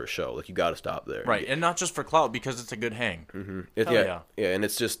Minneapolis for a show. Like you got to stop there. Right, and not just for clout, because it's a good hang. Mm-hmm. And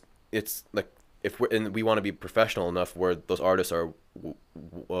it's like we want to be professional enough where those artists are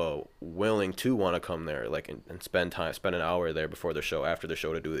willing to want to come there, like and spend an hour there before the show, after the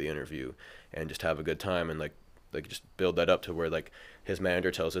show, to do the interview and just have a good time, and like just build that up to where like his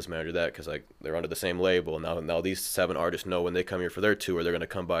manager tells his manager that, because like they're under the same label. Now these 7 artists know when they come here for their tour, they're going to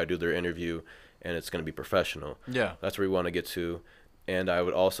come by, do their interview, and it's going to be professional. Yeah, that's where we want to get to. And I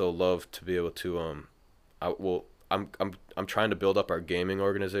would also love to be able to I'm trying to build up our gaming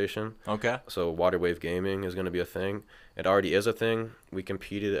organization. Okay. So Water Wave Gaming is going to be a thing. It already is a thing. We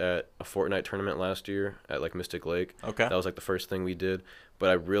competed at a Fortnite tournament last year at like Mystic Lake. Okay. That was like the first thing we did. But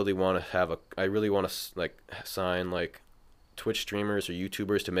I really want to like sign like Twitch streamers or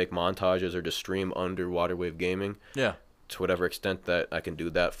YouTubers to make montages or just stream under Water Wave Gaming. Yeah. To whatever extent that I can do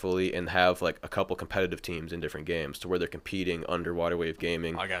that fully, and have like a couple competitive teams in different games to where they're competing under Water Wave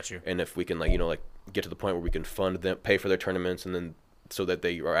Gaming. I got you. And if we can like, you know, like get to the point where we can fund them, pay for their tournaments, and then so that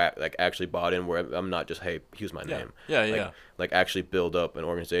they are like actually bought in, where I'm not just, hey, here's my name. Like actually build up an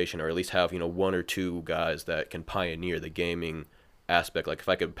organization, or at least have, you know, 1 or 2 guys that can pioneer the gaming aspect. Like if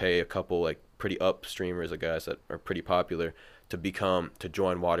I could pay a couple like pretty up streamers, like guys that are pretty popular, to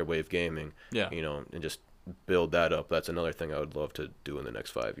join Water Wave Gaming. Yeah. You know, and just build that up. That's another thing I would love to do in the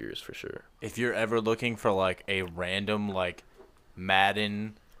next 5 years for sure. If you're ever looking for like a random like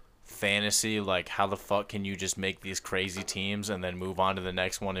Madden fantasy, like how the fuck can you just make these crazy teams and then move on to the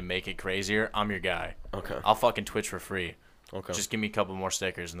next one and make it crazier, I'm your guy. Okay. I'll fucking Twitch for free. Okay. Just give me a couple more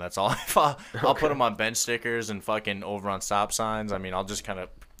stickers and that's all. I'll put them on bench stickers and fucking over on stop signs. I mean, I'll just kind of.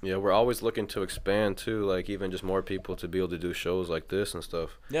 Yeah, we're always looking to expand too, like even just more people to be able to do shows like this and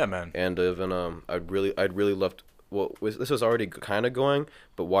stuff. Yeah, man. And even I'd really love to, well, this is already kind of going,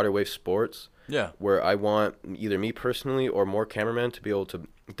 but Water Wave Sports. Yeah. Where I want either me personally or more cameramen to be able to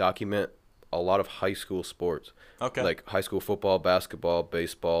document a lot of high school sports. Okay. Like high school football, basketball,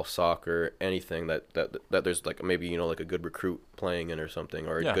 baseball, soccer, anything that there's like maybe, you know, like a good recruit playing in or something,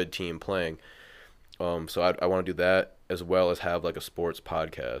 or a good team playing. So I want to do that, as well as have like a sports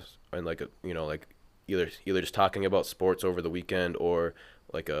podcast, and like a, you know, like either just talking about sports over the weekend, or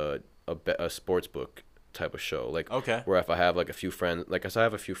like a sports book type of show. Like, okay, where if I have like a few friends, like I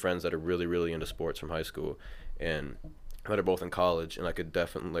have a few friends that are really, really into sports from high school, and that are both in college, and I could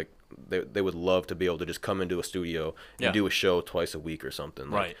definitely, like, they would love to be able to just come into a studio and do a show twice a week or something.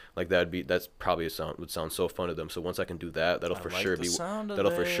 Like, like that's probably would sound so fun to them. So once I can do that, that'll for sure be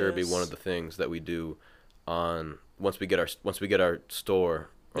one of the things that we do on once we get our store,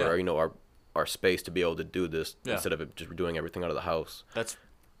 or you know, our space to be able to do this, instead of just doing everything out of the house.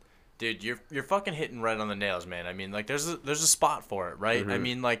 Dude, you're fucking hitting right on the nails, man. I mean, like there's a spot for it, right? Mm-hmm. I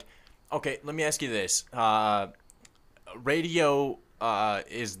mean, like, okay, let me ask you this. Radio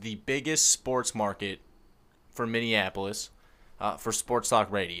is the biggest sports market for Minneapolis, for sports talk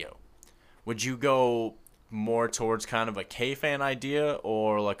radio. Would you go more towards kind of a K-fan idea,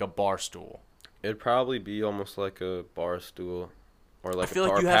 or like a bar stool? It'd probably be almost like a bar stool, or like I feel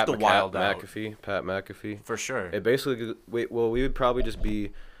like you have to wild out. Pat McAfee. For sure. It basically, we would probably just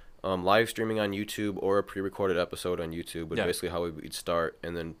be live streaming on YouTube, or a pre-recorded episode on YouTube, but basically how we'd start,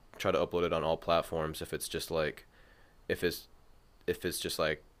 and then try to upload it on all platforms if it's just like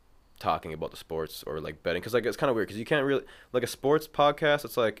talking about the sports, or like betting, because like it's kind of weird, because you can't really, like a sports podcast,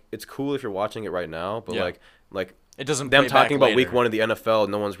 it's like it's cool if you're watching it right now, but like it doesn't them talking about week 1 of the NFL,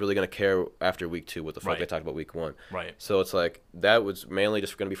 no one's really going to care after week 2 what the fuck they talked about week 1. Right. So it's like that was mainly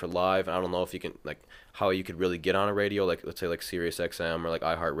just going to be for live, and I don't know if you can, like, how you could really get on a radio, like let's say like Sirius XM or like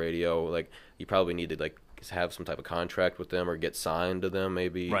iHeartRadio, like you probably need to like have some type of contract with them, or get signed to them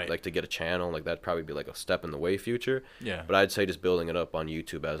maybe, like to get a channel. Like that'd probably be like a step in the way future. Yeah. But I'd say just building it up on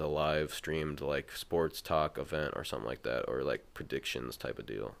YouTube as a live streamed like sports talk event or something like that, or like predictions type of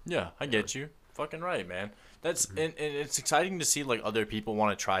deal. Yeah, I get you. Fucking right, man. That's and it's exciting to see like other people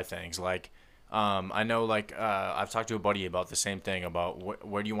want to try things. Like I know, like, I've talked to a buddy about the same thing about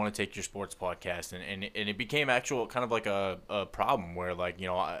where do you want to take your sports podcast, and it became actual kind of like a problem where, like, you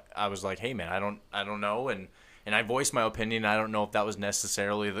know, I was like, hey man, I don't know, and I voiced my opinion. I don't know if that was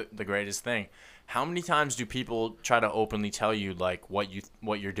necessarily the greatest thing. How many times do people try to openly tell you like what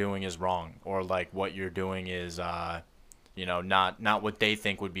you're doing is wrong, or like what you're doing is you know, not what they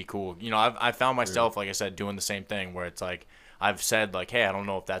think would be cool? You know, I found myself, like I said, doing the same thing where it's like I've said like, hey, I don't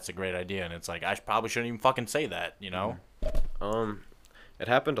know if that's a great idea, and it's like I probably shouldn't even fucking say that, you know? It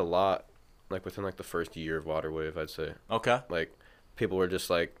happened a lot, like within like the first year of Waterwave, I'd say. Okay. Like people were just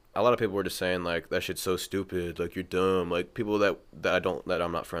like, a lot of people were just saying like, that shit's so stupid, like you're dumb, like people that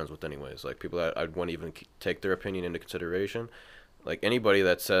I'm not friends with anyways, like people that I wouldn't even take their opinion into consideration. Like anybody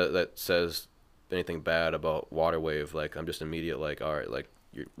that says anything bad about Waterwave, like I'm just immediate like, all right, like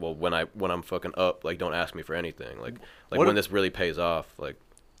when I'm fucking up, like don't ask me for anything, like when this really pays off, like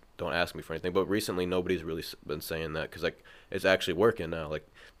don't ask me for anything. But recently nobody's really been saying that, because like it's actually working now. Like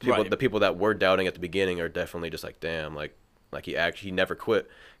the people that were doubting at the beginning are definitely just like, damn, like he never quit.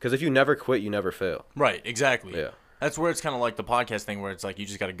 Because if you never quit, you never fail. Right, exactly. Yeah. That's where it's kind of like the podcast thing where it's like you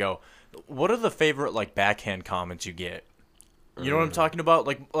just got to go. What are the favorite like backhand comments you get? You know what I'm talking about?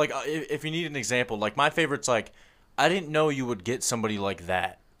 Like if you need an example, like my favorite's like, I didn't know you would get somebody like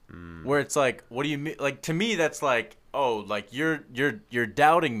that. Where it's like, what do you mean? Like to me, that's like, oh, like you're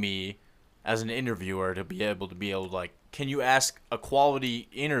doubting me as an interviewer to be able like, can you ask a quality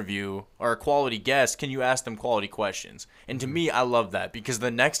interview or a quality guest? Can you ask them quality questions? And to me, I love that, because the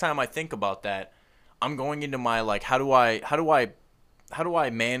next time I think about that, I'm going into my like, how do I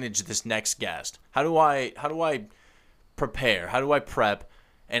manage this next guest? How do I prepare? How do I prep?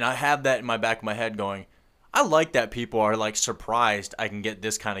 And I have that in my back of my head going, I like that people are like surprised I can get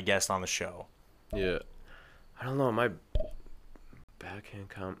this kind of guest on the show. Yeah. I don't know, my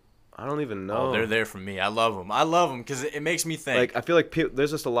backhand I don't even know. Oh, they're there for me. I love them because it makes me think. Like I feel like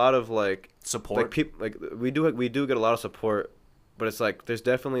there's just a lot of like support. Like people, like we do get a lot of support, but it's like there's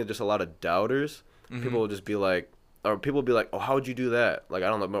definitely just a lot of doubters. Mm-hmm. People will just be like, or people will be like, oh, how would you do that? Like I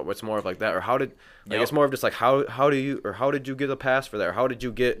don't know, it's more of like that, or how did like it's more of just like how did you get a pass for that, or how did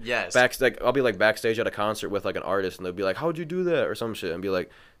you get like I'll be like backstage at a concert with like an artist, and they'll be like, how'd you do that or some shit, and be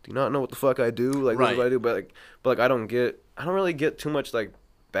like, do you not know what the fuck I do? Like what do I do? But I don't really get too much like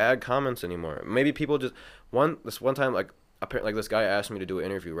bad comments anymore.Maybe people just this one time, like apparently like this guy asked me to do an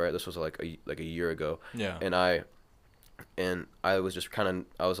interview, right? This was like a year ago. Yeah. And I was just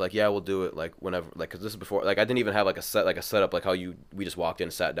I was like, yeah, we'll do it like whenever, like, cause this is before, like I didn't even have like a setup like how we just walked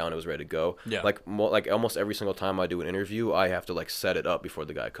in, sat down, it was ready to go. Yeah. Like like almost every single time I do an interview, I have to like set it up before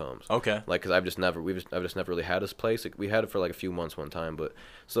the guy comes. Okay. Like, cause I've just never really had this place. Like, we had it for like a few months one time, but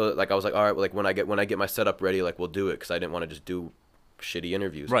so like I was like, all right, like when I get my setup ready, like we'll do it, cause I didn't want to just do shitty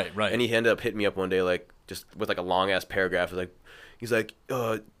interviews. Right. And he ended up hitting me up one day, like just with like a long ass paragraph. He's like,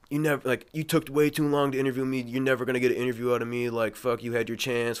 you never, like, you took way too long to interview me. You're never gonna get an interview out of me. Like, fuck, you had your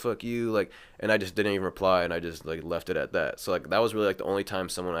chance. Fuck you. Like, and I just didn't even reply, and I just like left it at that. So like that was really like the only time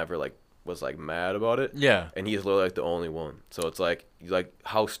someone ever like was like mad about it. Yeah. And he's literally like the only one. So it's like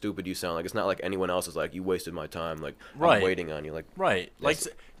how stupid you sound. Like, it's not like anyone else is like, you wasted my time. Like, I'm waiting on you. Like, right. Like,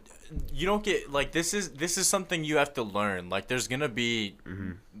 you don't get like this is something you have to learn. Like, there's gonna be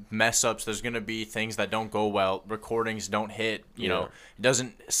mess ups. There's gonna be things that don't go well. Recordings don't hit. You know, it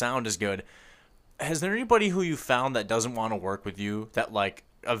doesn't sound as good. Has there anybody who you found that doesn't want to work with you, that like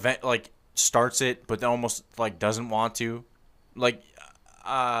starts it but then almost like doesn't want to? Like,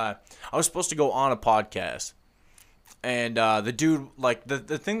 I was supposed to go on a podcast, and the dude, like,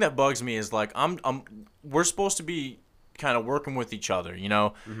 the thing that bugs me is like we're supposed to be kind of working with each other, you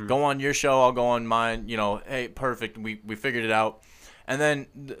know. Go on your show, I'll go on mine, you know. Hey, perfect, we figured it out. And then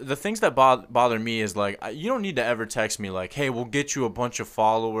the things that bother me is like, you don't need to ever text me like, hey, we'll get you a bunch of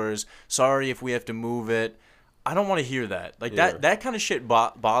followers, sorry if we have to move it. I don't want to hear that. Like, that kind of shit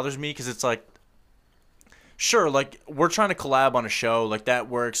bothers me, because it's like, sure, like, we're trying to collab on a show, like, that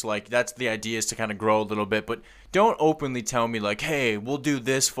works, like, that's the idea, is to kind of grow a little bit, but don't openly tell me like, hey, we'll do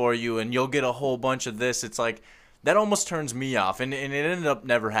this for you and you'll get a whole bunch of this. It's like, that almost turns me off, and it ended up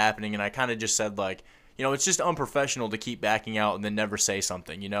never happening, and I kind of just said, like, you know, it's just unprofessional to keep backing out and then never say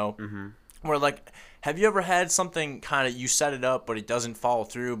something, you know? Where, like, have you ever had something kind of, you set it up, but it doesn't follow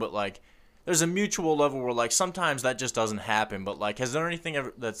through, but, like, there's a mutual level where, like, sometimes that just doesn't happen, but, like, has there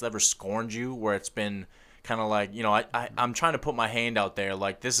anything that's ever scorned you, where it's been kind of like, you know, I'm trying to put my hand out there,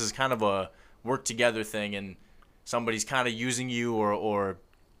 like, this is kind of a work together thing, and somebody's kind of using you, or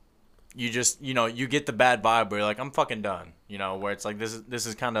you just, you know, you get the bad vibe where you're like, I'm fucking done, you know, where it's like, this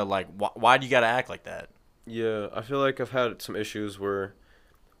is kind of like, why do you got to act like that? Yeah, I feel like I've had some issues where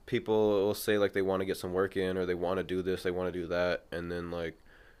people will say like they want to get some work in, or they want to do this, they want to do that, and then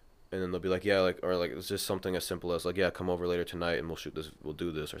they'll be like, yeah, like, or like it's just something as simple as like, yeah, come over later tonight and we'll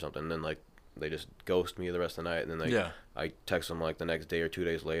do this or something. And then like they just ghost me the rest of the night, and then like I text them like the next day or 2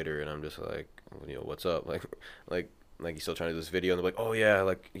 days later, and I'm just like, what's up, like you still trying to do this video? And they're like, oh yeah,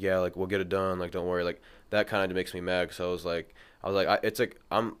 like we'll get it done, like don't worry. Like that kind of makes me mad, because I was like, it's like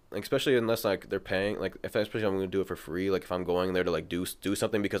I'm, especially unless like they're paying, like especially if I'm gonna do it for free, like if I'm going there to like do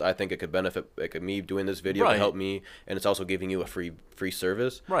something because I think it could benefit, like me doing this video could help me, and it's also giving you a free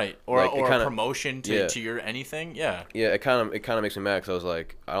service, right? Or like, a promotion to your anything, yeah. It kind of makes me mad, because I was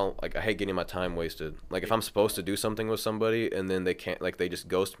like, I hate getting my time wasted. Like if I'm supposed to do something with somebody and then they can't, like they just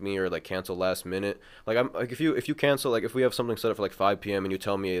ghost me or like cancel last minute. Like I'm like, if you cancel, like if we have something set up for like 5 p.m. and you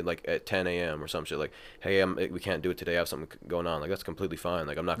tell me like at 10 a.m. or some shit, like, hey, we can't do it today, I have something going on, like that's completely fine.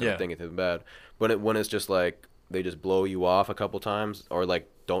 Like I'm not gonna think anything bad. But when it's just like they just blow you off a couple times, or like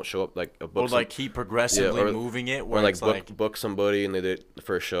don't show up, like a book, or like keep progressively moving it, or like book somebody and they did it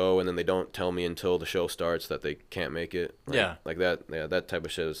for a show, and then they don't tell me until the show starts that they can't make it. Like that. Yeah, that type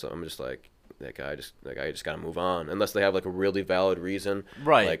of shit is. I'm just like, that guy just gotta move on, unless they have like a really valid reason.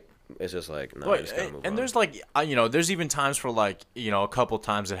 Right. Like it's just like, no, I just gotta move on. And there's like, there's even times for like, a couple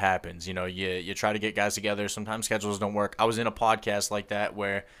times it happens. You try to get guys together. Sometimes schedules don't work. I was in a podcast like that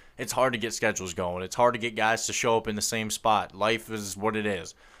where it's hard to get schedules going. It's hard to get guys to show up in the same spot. Life is what it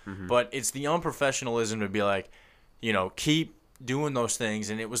is. Mm-hmm. But it's the unprofessionalism to be like, keep doing those things.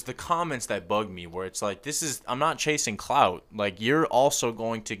 And it was the comments that bugged me, where it's like, I'm not chasing clout. Like, you're also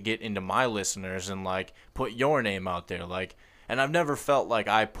going to get into my listeners and like put your name out there. Like, and I've never felt like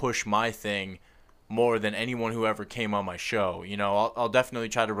I push my thing more than anyone who ever came on my show. I'll definitely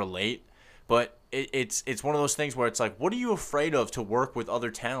try to relate, but it's one of those things where it's like, what are you afraid of to work with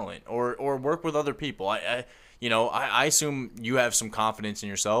other talent or work with other people? I assume you have some confidence in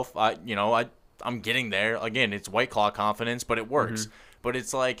yourself. I'm getting there. Again, it's White Claw confidence, but it works. Mm-hmm. But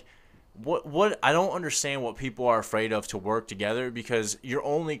it's like, what I don't understand what people are afraid of to work together, because you're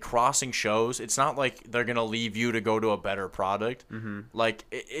only crossing shows. It's not like they're gonna leave you to go to a better product. Mm-hmm. Like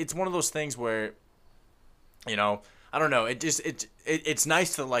it's one of those things where, I don't know. It's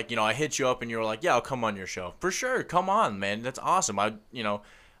nice to like, I hit you up and you're like, yeah, I'll come on your show for sure. Come on, man, that's awesome. I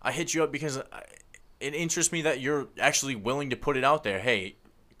hit you up because it interests me that you're actually willing to put it out there. Hey,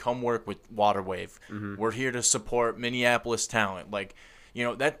 come work with Waterwave. Mm-hmm. We're here to support Minneapolis talent. Like,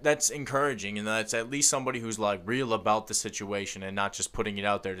 that's encouraging, and that's at least somebody who's like real about the situation and not just putting it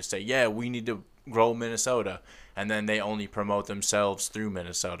out there to say, yeah, we need to grow Minnesota, and then they only promote themselves through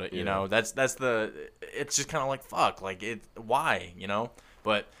Minnesota. That's it's just kind of like, fuck, like why,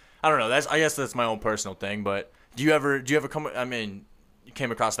 But I don't know. I guess that's my own personal thing. But do you ever come? I mean, you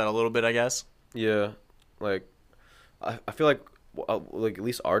came across that a little bit, I guess. Yeah, like I feel like at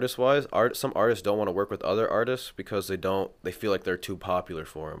least artist-wise, some artists don't want to work with other artists because they feel like they're too popular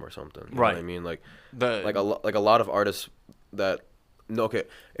for them or something. You know what I mean? Like a lot of artists that, no, okay,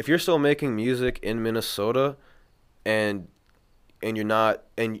 if you're still making music in Minnesota and you're not,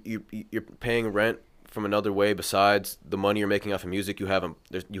 and you're paying rent from another way besides the money you're making off of music, you have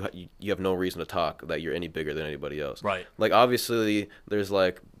no reason to talk that you're any bigger than anybody else. Right. Like obviously there's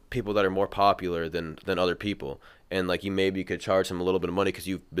like people that are more popular than other people, and like you maybe could charge them a little bit of money because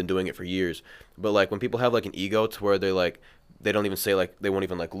you've been doing it for years. But like when people have like an ego to where they like, they don't even say, like, they won't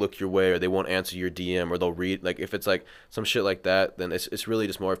even like look your way, or they won't answer your DM, or they'll read, like if it's like some shit like that, then it's really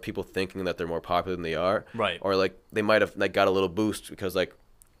just more of people thinking that they're more popular than they are. Right. Or like they might have like got a little boost because like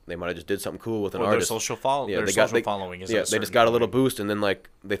they might have just did something cool with an artist. Their social following is they just got a little boost, and then like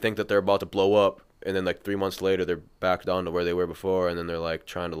they think that they're about to blow up, and then like 3 months later they're back down to where they were before, and then they're like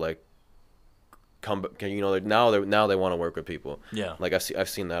trying to like come, now they want to work with people. Yeah. Like I've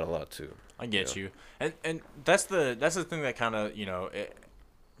seen that a lot too. I get you. And that's the thing that kind of,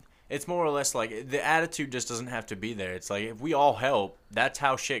 it's more or less like the attitude just doesn't have to be there. It's like if we all help, that's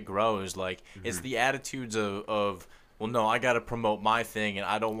how shit grows. Like it's the attitudes of well, no, I got to promote my thing and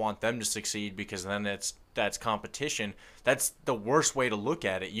I don't want them to succeed because then that's competition. That's the worst way to look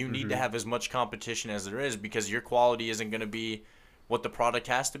at it. You need to have as much competition as there is because your quality isn't going to be what the product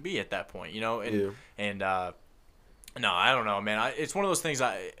has to be at that point, No, I don't know, man. It's one of those things.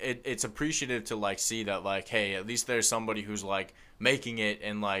 It's appreciative to like see that, like, hey, at least there's somebody who's like making it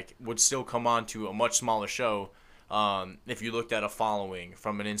and like would still come on to a much smaller show. If you looked at a following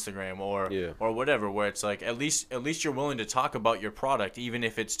from an Instagram or whatever, where it's like at least you're willing to talk about your product, even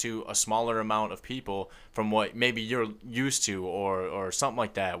if it's to a smaller amount of people from what maybe you're used to or something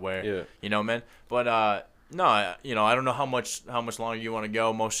like that. Where man. But no, I don't know how much longer you want to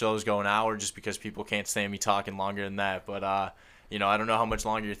go. Most shows go an hour just because people can't stand me talking longer than that. But I don't know how much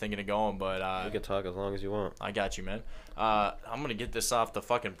longer you're thinking of going, but You can talk as long as you want. I got you, man. I'm gonna get this off the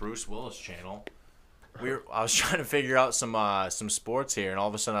fucking Bruce Willis channel. I was trying to figure out some sports here, and all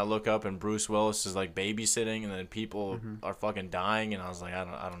of a sudden I look up and Bruce Willis is like babysitting, and then people are fucking dying, and I was like,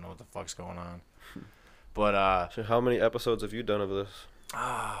 I don't know what the fuck's going on. But So how many episodes have you done of this?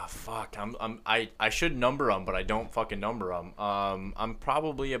 fuck, I should number them, but I don't fucking number them. I'm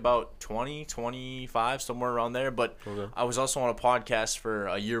probably about 20, 25, somewhere around there. But Okay. I was also on a podcast for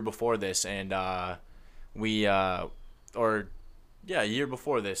a year before this, and a year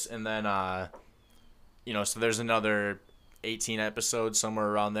before this, and then so there's another 18 episodes somewhere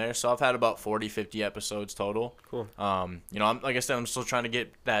around there. So I've had about 40, 50 episodes total. Cool. I'm, like I said, I'm still trying to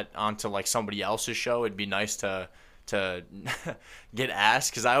get that onto like somebody else's show. It'd be nice to get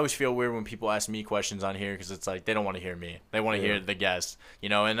asked, because I always feel weird when people ask me questions on here, because it's like they don't want to hear me. They want to hear the guest,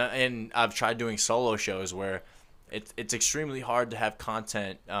 and I've tried doing solo shows where it's extremely hard to have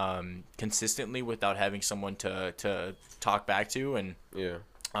content consistently without having someone to talk back to. And Yeah.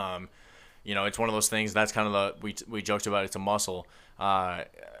 it's one of those things. That's kind of we joked about. It's a muscle.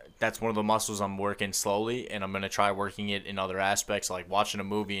 That's one of the muscles I'm working slowly, and I'm gonna try working it in other aspects, like watching a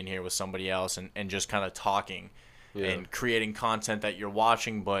movie in here with somebody else, and just kind of talking and creating content that you're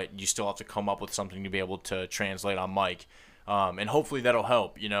watching, but you still have to come up with something to be able to translate on mic. And hopefully that'll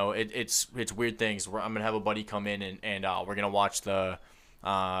help. It's weird things. I'm gonna have a buddy come in, and we're gonna watch the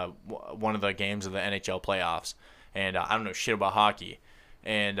one of the games of the NHL playoffs, and I don't know shit about hockey.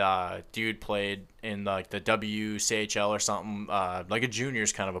 And dude played in like the WCHL or something, like a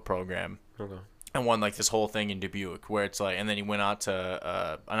juniors kind of a program, Okay. and won like this whole thing in Dubuque, where it's like, and then he went out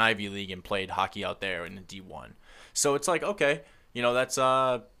to an Ivy League and played hockey out there in the D1. So it's like, okay, that's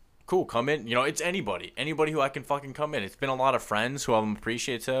cool. Come in, it's anybody who I can fucking come in. It's been a lot of friends who I'm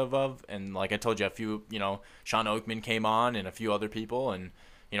appreciative of, and like I told you, a few, Sean Oakman came on, and a few other people, and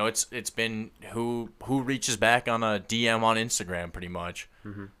it's been who reaches back on a DM on Instagram pretty much.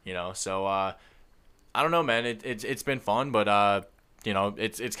 So I don't know, man. It's been fun, but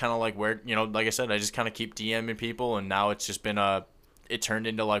it's kind of like where, like I said, I just kind of keep DMing people, and now it's just been it turned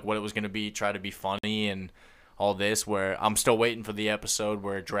into like what it was gonna be, try to be funny and all this, where I'm still waiting for the episode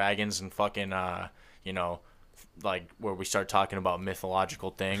where dragons and fucking like where we start talking about mythological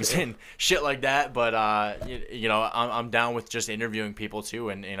things and shit like that. But I'm down with just interviewing people too,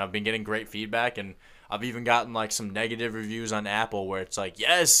 and I've been getting great feedback, and I've even gotten like some negative reviews on Apple where it's like,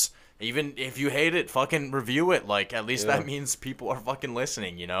 yes, even if you hate it, fucking review it. Like at least that means people are fucking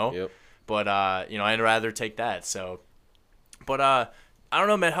listening, Yep. But I'd rather take that. So, but I don't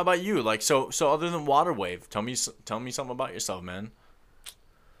know, man. How about you? Like, so other than Waterwave, tell me something about yourself, man.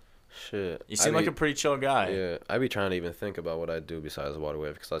 Shit. You seem like a pretty chill guy. Yeah, I be trying to even think about what I do besides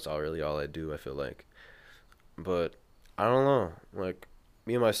Waterwave, because that's really all I do, I feel like. But I don't know. Like,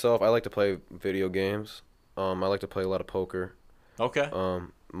 me and myself, I like to play video games. I like to play a lot of poker. Okay.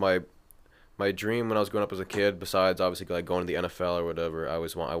 My dream when I was growing up as a kid, besides obviously like going to the NFL or whatever,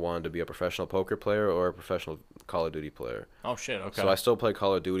 I wanted to be a professional poker player or a professional Call of Duty player. Oh shit. Okay. So I still play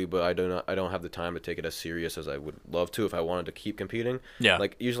Call of Duty, but I don't have the time to take it as serious as I would love to if I wanted to keep competing. Yeah.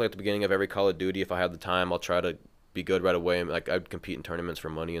 Like usually at the beginning of every Call of Duty, if I have the time, I'll try to be good right away, and like I'd compete in tournaments for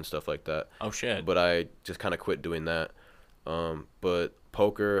money and stuff like that. Oh shit. But I just kind of quit doing that. But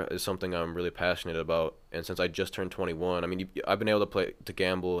poker is something I'm really passionate about, and since I just turned 21, I mean, I've been able to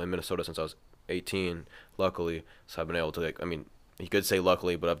gamble in Minnesota since I was 18, luckily. So I've been able to, like, I mean, you could say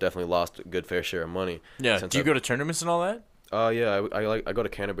luckily, but I've definitely lost a good fair share of money. Yeah. Do you go to tournaments and all that? Yeah, I go to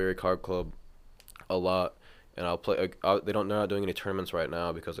Canterbury Card Club a lot, and I'll play. They're not doing any tournaments right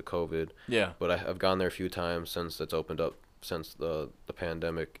now because of COVID. Yeah. But I've gone there a few times since it's opened up since the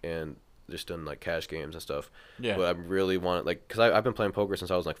pandemic, and just done like cash games and stuff. Yeah. But I really want, like, because I've been playing poker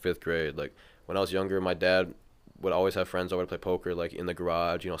since I was like 5th grade. Like when I was younger, my dad would always have friends over to play poker, like in the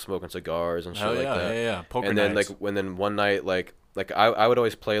garage, smoking cigars and shit like that. Yeah. Poker and then nights. then one night, like I would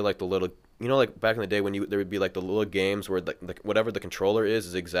always play like the little, like back in the day when there would be like the little games where the whatever the controller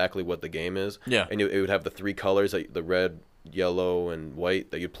is exactly what the game is. Yeah. And it would have the 3 colors, the red, yellow, and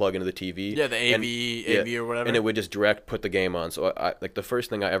white that you'd plug into the TV. Yeah, the AV or whatever. And it would just direct put the game on. So I like the first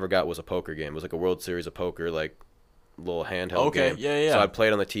thing I ever got was a poker game. It was like a World Series of Poker, like little handheld game. Yeah. So I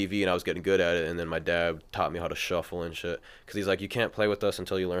played on the TV and I was getting good at it, and then my dad taught me how to shuffle and shit, because he's like, you can't play with us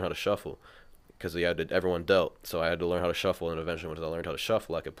until you learn how to shuffle, because everyone dealt. So I had to learn how to shuffle, and eventually once I learned how to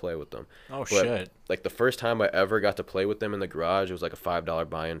shuffle, I could play with them. Oh shit. Like the first time I ever got to play with them in the garage, it was like a $5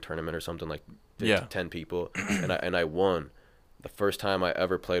 buy-in tournament or something, like 10 people, and I won. The first time I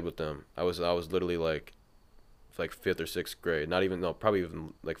ever played with them, I was literally like like 5th or 6th grade. Not even, no, probably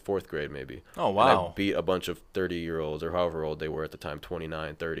even like 4th grade maybe. Oh, And wow. I beat a bunch of 30-year-olds or however old they were at the time,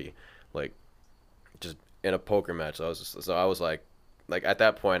 29, 30, like just in a poker match. So I was like at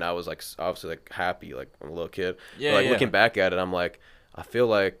that point I was like obviously like happy, like I'm a little kid. Yeah, But like yeah. looking back at it, I'm like, I feel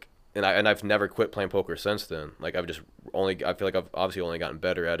like, and I've never quit playing poker since then. Like I feel like I've obviously only gotten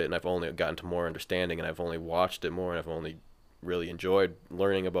better at it, and I've only gotten to more understanding, and I've only watched it more, and I've only really enjoyed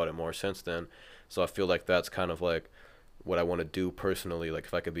learning about it more since then. So I feel like that's kind of like what I want to do personally. Like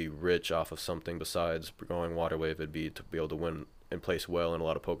if I could be rich off of something besides going water wave, it'd be to be able to win and place well in a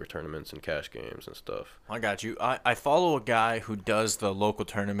lot of poker tournaments and cash games and stuff. I got you. I follow a guy who does the local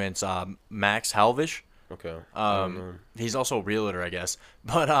tournaments, Max Halvish. Okay. I don't know. He's also a realtor, I guess.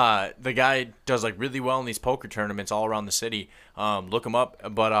 But the guy does like really well in these poker tournaments all around the city. Look him up.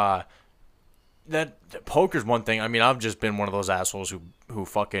 But that poker's one thing. I mean, I've just been one of those assholes who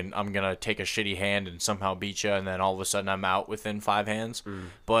fucking, I'm gonna take a shitty hand and somehow beat you, and then all of a sudden I'm out within 5 hands.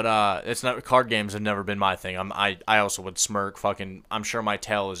 But it's not, card games have never been my thing. I also would smirk. Fucking, I'm sure my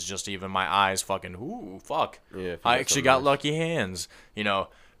tail is just even my eyes. Fucking, ooh, fuck. Yeah, if you I got actually something got nice. lucky hands. You know.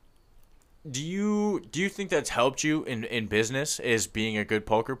 Do you think that's helped you in business, is being a good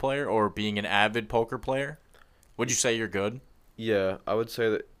poker player or being an avid poker player? Would you say you're good? Yeah, I would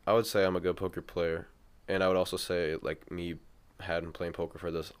say I'm a good poker player, and I would also say like me having playing poker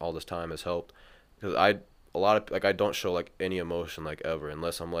for all this time has helped, because I don't show like any emotion like ever,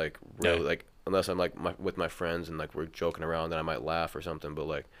 unless I'm like really unless I'm like with my friends and like we're joking around, then I might laugh or something. But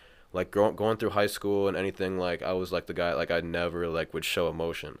like going through high school and anything, like I was like the guy, like I never like would show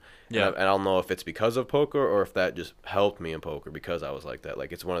emotion. Yeah. And I don't know if it's because of poker or if that just helped me in poker because I was like that.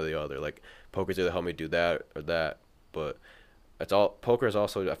 Like it's one or the other. Like poker's either helped me do that or that, but poker is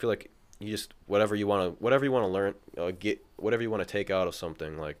also, I feel like you just whatever you want to learn, get whatever you want to take out of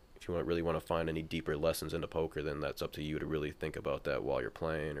something. Like if you really want to find any deeper lessons into poker, then that's up to you to really think about that while you're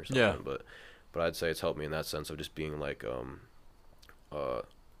playing or something. Yeah. But I'd say it's helped me in that sense of just being like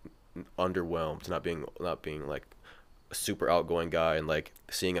underwhelmed, not being like a super outgoing guy and like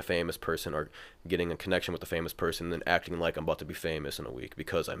seeing a famous person or getting a connection with a famous person and then acting like I'm about to be famous in a week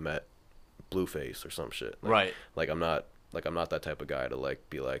because I met Blueface or some shit. Like, Right. Like I'm not that type of guy to like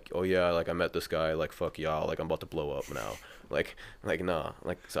be like, oh yeah, like I met this guy, like fuck y'all, like I'm about to blow up now. like nah.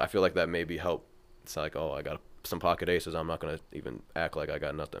 Like so I feel like that maybe help. It's like, oh, I got some pocket aces, I'm not gonna even act like I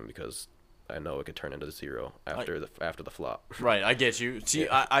got nothing because I know it could turn into zero after the flop. Right, I get you. See,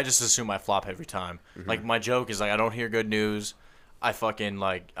 Yeah. I just assume I flop every time. Like my joke is like I don't hear good news. I fucking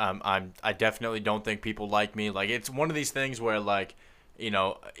like I definitely don't think people like me. Like it's one of these things where like, you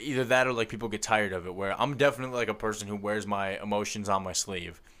know, either that or like people get tired of it. Where I'm definitely like a person who wears my emotions on my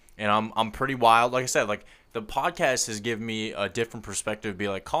sleeve, and I'm pretty wild. Like I said, like the podcast has given me a different perspective. Be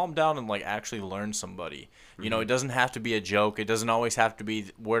like, calm down and like actually learn somebody. You know, it doesn't have to be a joke. It doesn't always have to be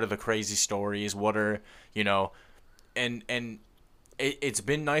what are the crazy stories. What are, you know, and it's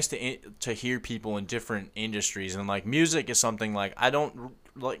been nice to hear people in different industries, and like music is something like I don't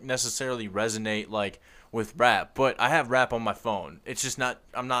like necessarily resonate like with rap, but I have rap on my phone. It's just not,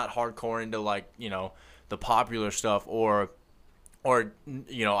 I'm not hardcore into like, you know, the popular stuff or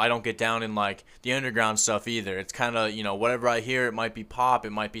you know, I don't get down in like the underground stuff either. It's kind of, you know, whatever I hear, it might be pop, it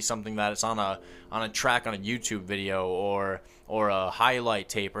might be something that it's on a track on a YouTube video or a highlight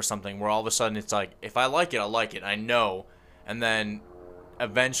tape or something where all of a sudden it's like if I like it, I know, and then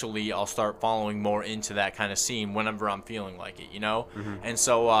eventually I'll start following more into that kind of scene whenever I'm feeling like it, you know? And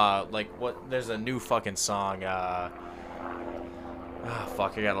so like there's a new fucking song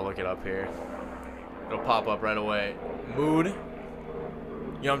fuck, I gotta look it up here. It'll pop up right away. Mood.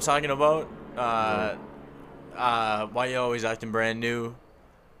 You know what I'm talking about? Why you always acting brand new?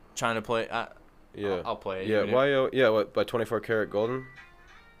 Trying to play. Yeah. I'll play it. Yeah. even if- Why? Yeah. What? By 24 Karat Golden.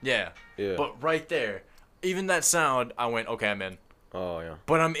 Yeah. Yeah. But right there, even that sound, I went, okay, I'm in. Oh yeah.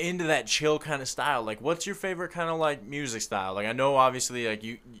 But I'm into that chill kind of style. Like, what's your favorite kind of like music style? Like, I know obviously like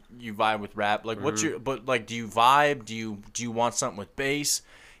you vibe with rap. Like, what's your but like do you vibe? Do you want something with bass?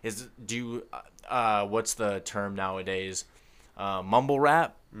 What's the term nowadays? Mumble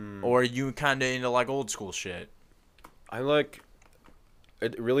rap, or are you kind of into like old school shit?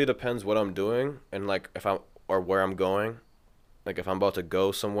 It really depends what I'm doing and like if I'm or where I'm going. Like if I'm about to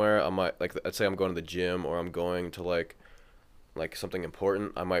go somewhere, I might like let's say I'm going to the gym or I'm going to like something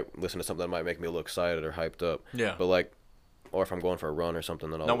important, I might listen to something that might make me a little excited or hyped up. Yeah. But like, or if I'm going for a run or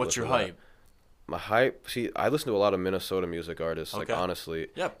something, then I'll. Now, what's your listen to hype? that. My hype. See, I listen to a lot of Minnesota music artists. Okay. Like honestly.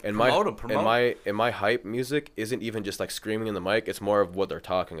 Yeah, And my hype music isn't even just like screaming in the mic. It's more of what they're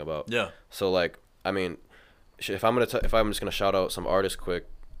talking about. Yeah. So like, I mean, if I'm just gonna shout out some artists quick,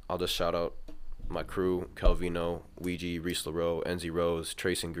 I'll just shout out my crew: Calvino, Ouija, Reese LaRoe, Enzy Rose,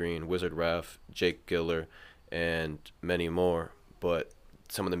 Tracing Green, Wizard Raff, Jake Giller, and many more. But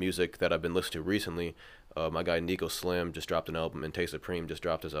some of the music that I've been listening to recently, my guy Nico Slim just dropped an album, and Tay Supreme just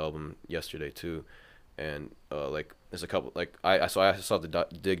dropped his album yesterday too. And like there's a couple like I still have to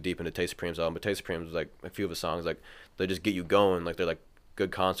dig deep into Tay Supreme's album, but Tay Supreme's like a few of his songs like they just get you going, like they're like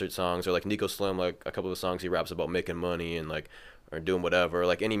good concert songs, or like Nico Slim, like a couple of the songs he raps about making money and like or doing whatever,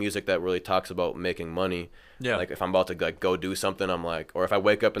 like any music that really talks about making money. Yeah. Like if I'm about to like go do something, I'm like, or if I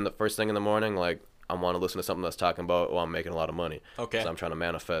wake up in the first thing in the morning, like I want to listen to something that's talking about, I'm making a lot of money. Okay. So I'm trying to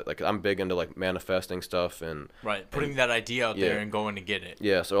manifest. Like I'm big into like manifesting stuff and Right. Putting that idea out there and going to get it.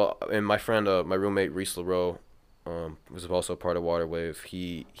 yeah. So and my friend, my roommate Reese LaRoe, was also part of Waterwave.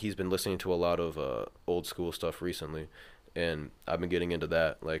 He's been listening to a lot of old school stuff recently, and I've been getting into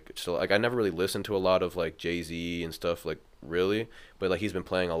that. Like so, like I never really listened to a lot of like Jay-Z and stuff like really, but like he's been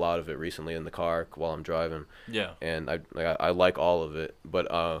playing a lot of it recently in the car while I'm driving. Yeah. And I like all of it, but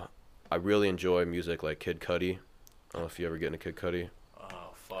I really enjoy music like Kid Cudi. I don't know if you ever get into Kid Cudi.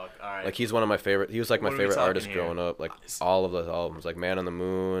 Oh fuck! All right. Like he's one of my favorite. He was like my What are we favorite talking artist here? growing up. Like all of those albums, like Man on the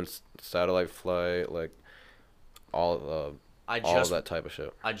Moon, Satellite Flight, like all of that type of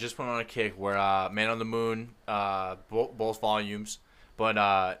shit. I just went on a kick where Man on the Moon, both volumes.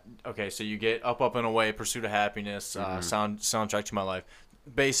 But okay, so you get Up and Away, Pursuit of Happiness, Soundtrack to My Life,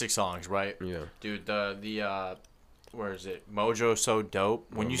 basic songs, right? Yeah. Dude, the where is it? Mojo So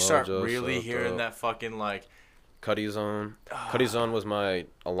Dope. When you start Mojo really So hearing Dope. that fucking like Cudi Zone. Cudi Zone was my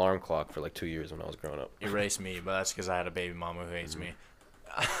alarm clock for like 2 years when I was growing up. erase me, but that's because I had a baby mama who hates me.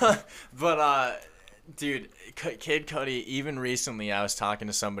 But dude, Kid Cudi. Even recently, I was talking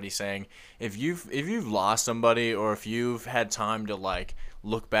to somebody saying if you've lost somebody or if you've had time to like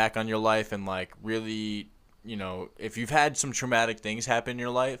look back on your life and like really, you know, if you've had some traumatic things happen in your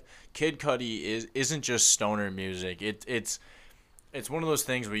life, Kid Cudi isn't just stoner music. It's one of those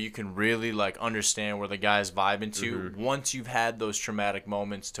things where you can really like understand where the guy's vibing to once you've had those traumatic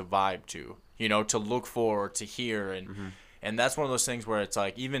moments to vibe to, you know, to look for or to hear. And that's one of those things where it's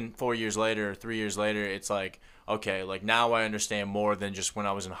like even 4 years later, 3 years later, it's like, okay, like now I understand more than just when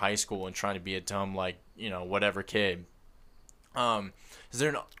I was in high school and trying to be a dumb, like, you know, whatever kid.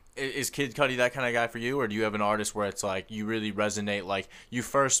 Is Kid Cudi that kind of guy for you, or do you have an artist where it's like you really resonate, like you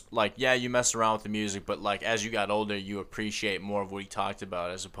first, like, yeah, you mess around with the music, but like as you got older, you appreciate more of what he talked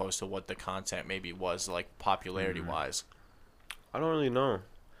about as opposed to what the content maybe was, like popularity wise? I don't really know.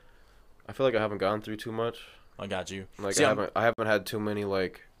 I feel like I haven't gone through too much. I got you. Like See, I haven't had too many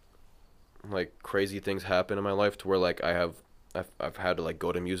like crazy things happen in my life to where like I've had to like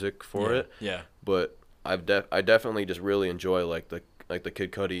go to music for it. Yeah. But I definitely just really enjoy like the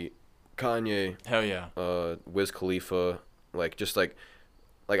Kid Cudi, Kanye, Hell yeah. Wiz Khalifa, like just like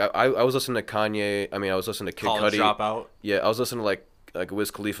I was listening to Kanye. I mean I was listening to Kid College Cudi. Dropout. Yeah, I was listening to like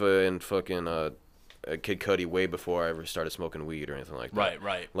Wiz Khalifa and fucking Kid Cudi way before I ever started smoking weed or anything like that.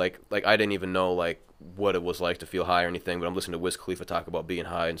 Right. Like I didn't even know like what it was like to feel high or anything, but I'm listening to Wiz Khalifa talk about being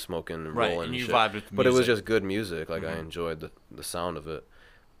high and smoking and Right, rolling and you shit. vibed with the But it was music. just good music. Like I enjoyed the sound of it.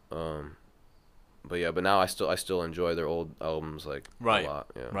 But yeah, but now I still enjoy their old albums like Right. a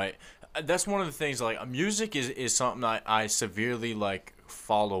lot. Yeah. Right. That's one of the things, like music is something I severely like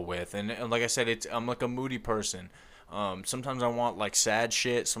follow with, and like I said, I'm like a moody person. Sometimes I want like sad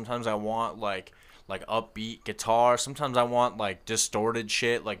shit. Sometimes I want like upbeat guitar. Sometimes I want like distorted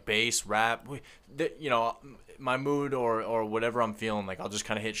shit, like bass, rap. You know, my mood or whatever I'm feeling, like I'll just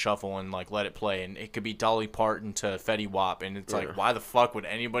kind of hit shuffle and like let it play, and it could be Dolly Parton to Fetty Wap, and it's like, why the fuck would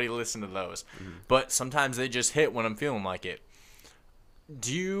anybody listen to those? But sometimes they just hit when I'm feeling like it.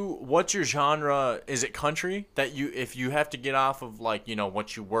 What's your genre? Is it country that if you have to get off of like, you know,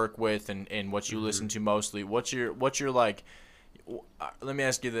 what you work with and what you listen to mostly, what's your like, let me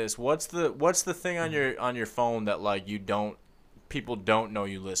ask you this. What's the thing on your phone that like people don't know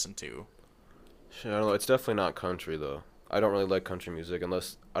you listen to? Shit, I don't know. It's definitely not country though. I don't really like country music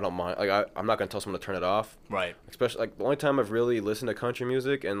unless I don't mind. Like I'm not gonna tell someone to turn it off. Right. Especially like the only time I've really listened to country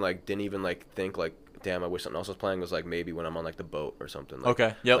music and like didn't even like think like, damn, I wish something else was playing, was like maybe when I'm on like the boat or something. Like,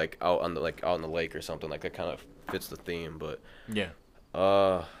 Okay. Yep. Like out on the lake or something. Like that kind of fits the theme. But Yeah.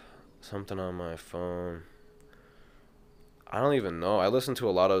 something on my phone. I don't even know. I listen to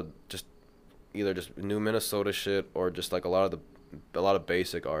a lot of just either just new Minnesota shit or just like a lot of a lot of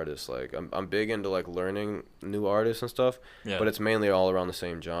basic artists. Like I'm big into like learning new artists and stuff, Yeah. but it's mainly all around the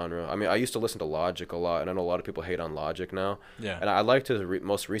same genre. I mean, I used to listen to Logic a lot, and I know a lot of people hate on Logic now. Yeah. And I liked his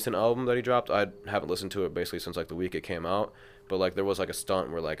most recent album that he dropped. I haven't listened to it basically since like the week it came out. But like there was like a stunt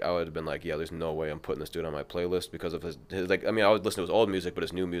where like I would have been like, yeah, there's no way I'm putting this dude on my playlist because of his like. I mean, I would listen to his old music, but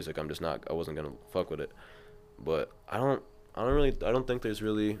his new music, I wasn't gonna fuck with it. But I don't think there's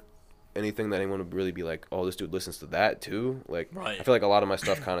really anything that anyone would really be like, oh, this dude listens to that too. Like, Right. I feel like a lot of my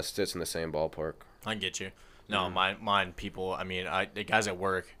stuff kind of sits in the same ballpark. I get you. No, mine people. I mean, the guys at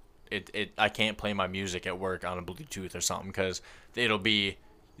work. I can't play my music at work on a Bluetooth or something because it'll be,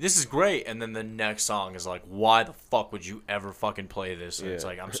 this is great, and then the next song is like, why the fuck would you ever fucking play this? And it's Yeah.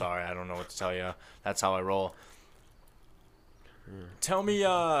 like, I'm sorry, I don't know what to tell you. That's how I roll. Tell me,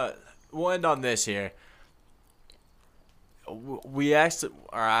 we'll end on this here.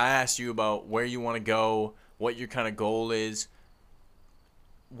 I asked you about where you want to go, what your kind of goal is.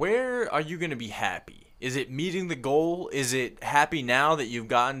 Where are you going to be happy? Is it meeting the goal? Is it happy now that you've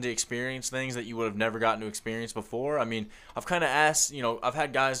gotten to experience things that you would have never gotten to experience before? I mean, I've kind of asked, I've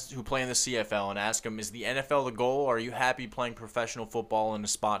had guys who play in the CFL and ask them, is the NFL the goal, or are you happy playing professional football in a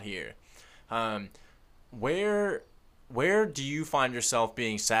spot here? Where do you find yourself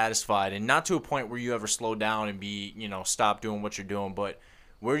being satisfied, and not to a point where you ever slow down and be, stop doing what you're doing, but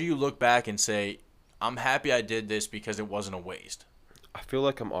where do you look back and say, I'm happy I did this because it wasn't a waste? I feel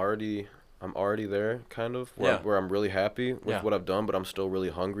like I'm already there, kind of, where I'm really happy with what I've done, but I'm still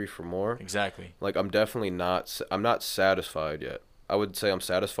really hungry for more. Exactly. Like I'm definitely I'm not satisfied yet. I would say I'm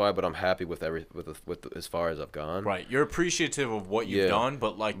satisfied, but I'm happy with as far as I've gone. Right. You're appreciative of what you've done,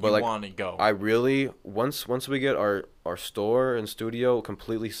 but you want to go. I really once we get our store and studio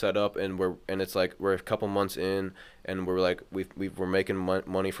completely set up, and it's like we're a couple months in, and we're like we're making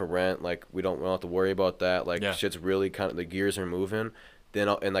money for rent. Like we don't have to worry about that. Like shit's really kind of, the gears are moving. Then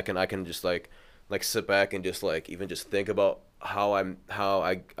I can just like sit back and just like even just think about how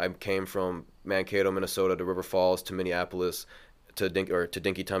I came from Mankato, Minnesota to River Falls to Minneapolis to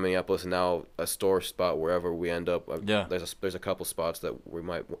Dinkytown, Minneapolis, and now a store spot wherever we end up. There's a couple spots that we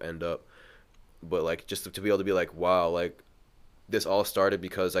might end up, but like just to be able to be like, wow, like this all started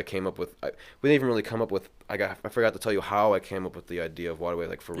because I came up with. We didn't even really come up with. I forgot to tell you how I came up with the idea of Waterwave,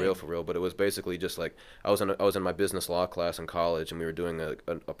 like for real. But it was basically just like I was in my business law class in college, and we were doing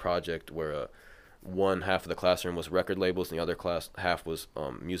a project where one half of the classroom was record labels, and the other half was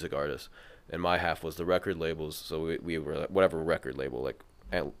music artists. And my half was the record labels, so we were like, whatever record label,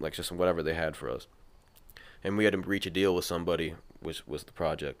 like just whatever they had for us. And we had to reach a deal with somebody, which was the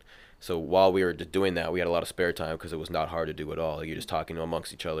project. So while we were doing that, we had a lot of spare time because it was not hard to do at all. Like you're just talking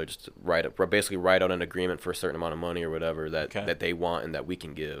amongst each other, just basically write out an agreement for a certain amount of money or whatever that they want and that we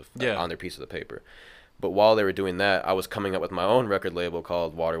can give on their piece of the paper. But while they were doing that, I was coming up with my own record label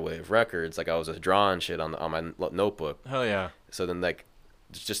called Waterwave Records. Like I was just drawing shit on my notebook. Hell yeah. So then like,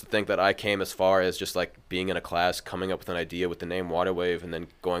 just to think that I came as far as just like being in a class, coming up with an idea with the name Waterwave, and then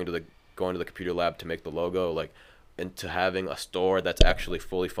going to the computer lab to make the logo, like, and to having a store that's actually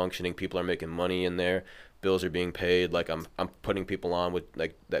fully functioning, people are making money in there, bills are being paid, like I'm putting people on with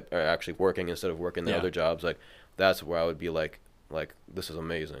like that are actually working instead of working the other jobs. Like that's where I would be like this is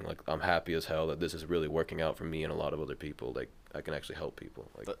amazing. Like I'm happy as hell that this is really working out for me and a lot of other people. Like I can actually help people.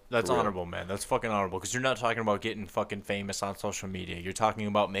 Like that's honorable, man. That's fucking honorable, because you're not talking about getting fucking famous on social media. You're talking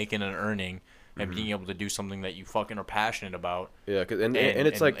about making an earning and being able to do something that you fucking are passionate about. Yeah, and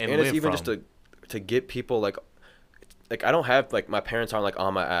it's like and it's even just to get people like I don't have like my parents aren't like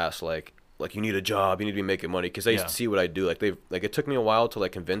on my ass like you need a job, you need to be making money, because they see what I do. Like it took me a while to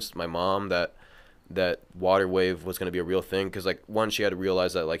like convince my mom that Waterwave was going to be a real thing, because like one, she had to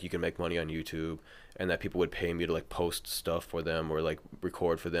realize that like you can make money on YouTube and that people would pay me to like post stuff for them or like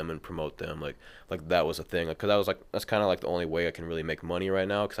record for them and promote them, like that was a thing, because I was like that's kind of like the only way I can really make money right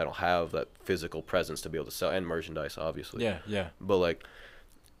now, because I don't have that physical presence to be able to sell, and merchandise obviously. Yeah But like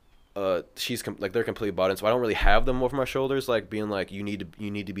they're completely bought in, so I don't really have them over my shoulders like being like you need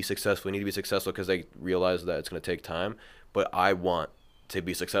to be successful, because they realize that it's going to take time. But I want to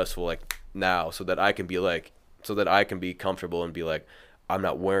be successful like now, so that I can be comfortable and be like, I'm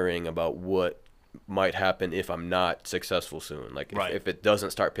not worrying about what might happen if I'm not successful soon. Like if it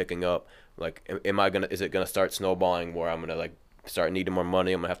doesn't start picking up, like is it gonna start snowballing where I'm gonna like start needing more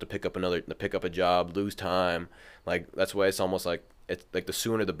money, I'm gonna have to pick up a job, lose time. Like that's why it's almost like it's like the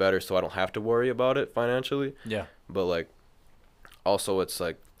sooner the better, so I don't have to worry about it financially. But like also it's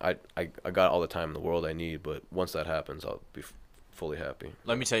like I got all the time in the world I need, but once that happens I'll be fully happy.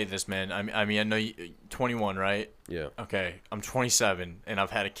 Let me tell you this, man. I mean, I know you 21, right? Yeah. Okay, I'm 27, and I've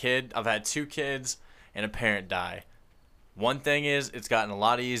had 2 kids and a parent die. One thing is, it's gotten a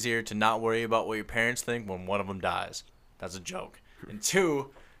lot easier to not worry about what your parents think when one of them dies. That's a joke. And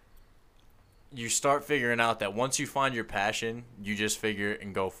two, you start figuring out that once you find your passion, you just figure it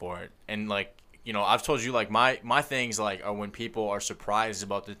and go for it. And like, you know, I've told you, like, my things like are when people are surprised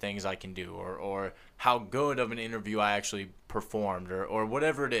about the things I can do, or how good of an interview I actually performed, or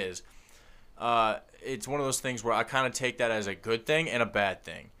whatever it is. It's one of those things where I kind of take that as a good thing and a bad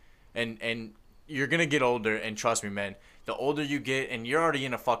thing. And you're gonna get older, and trust me, man, the older you get, and you're already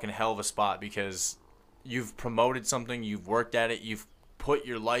in a fucking hell of a spot because you've promoted something, you've worked at it, you've put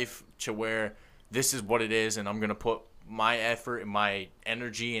your life to where this is what it is, and I'm gonna put my effort and my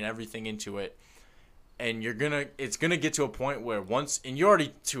energy and everything into it. And it's gonna get to a point where and you're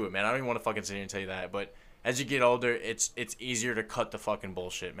already to it, man. I don't even want to fucking sit here and tell you that, but as you get older, it's easier to cut the fucking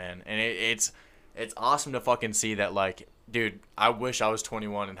bullshit, man. And it's awesome to fucking see that, like, dude, I wish I was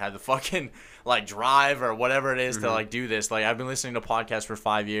 21 and had the fucking, like, drive or whatever it is to, like, do this. Like, I've been listening to podcasts for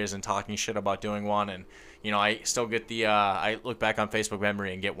 5 years and talking shit about doing one, and, you know, I still get I look back on Facebook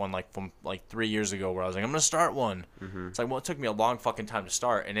memory and get one, like, from, like, 3 years ago where I was like, I'm gonna start one. It's like, well, it took me a long fucking time to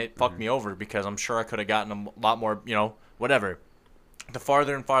start, and it fucked me over because I'm sure I could have gotten a lot more, you know, whatever. The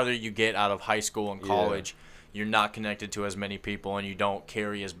farther and farther you get out of high school and college, you're not connected to as many people, and you don't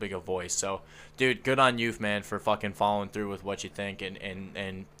carry as big a voice. So, dude, good on you, man, for fucking following through with what you think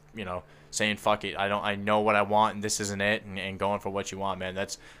and you know, saying fuck it. I know what I want, and this isn't it, and going for what you want, man.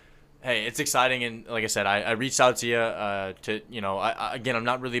 Hey, it's exciting, and like I said, I reached out to you to, you know, again, I'm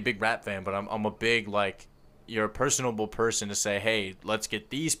not really a big rap fan, but I'm a big, like, you're a personable person to say, hey, let's get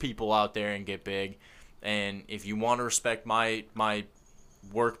these people out there and get big, and if you want to respect my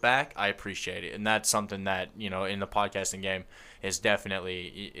work back, I appreciate it. And that's something that, you know, in the podcasting game is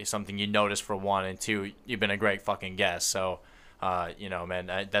definitely something you notice, for one, and two, you've been a great fucking guest. So you know,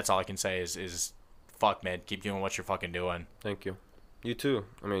 man, that's all I can say is fuck, man, keep doing what you're fucking doing. Thank you. You too.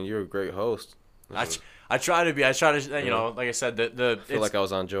 I mean, you're a great host. I try to be. I try to, you know, like I said, I feel like I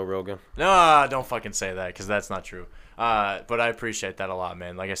was on Joe Rogan. No, don't fucking say that, because that's not true. But I appreciate that a lot,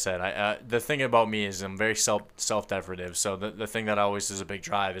 man. Like I said, the thing about me is I'm very self-deprecative. So the thing that always is a big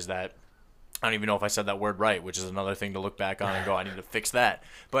drive is that I don't even know if I said that word right, which is another thing to look back on and go, I need to fix that.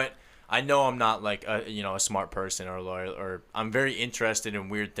 But I know I'm not like a smart person or a lawyer, or I'm very interested in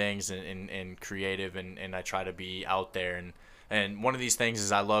weird things and creative, and I try to be out there. And one of these things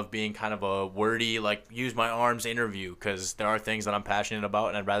is I love being kind of a wordy, like, use my arms interview, because there are things that I'm passionate about,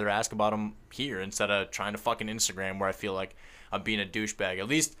 and I'd rather ask about them here instead of trying to fucking Instagram where I feel like I'm being a douchebag. At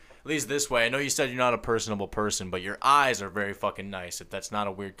least this way. I know you said you're not a personable person, but your eyes are very fucking nice, if that's not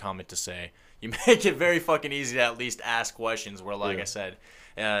a weird comment to say. You make it very fucking easy to at least ask questions where, like I said,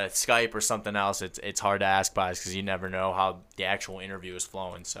 Skype or something else, it's hard to ask by, because you never know how the actual interview is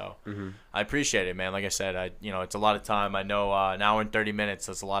flowing. So I appreciate it, man. Like I said, it's a lot of time. I know an hour and 30 minutes,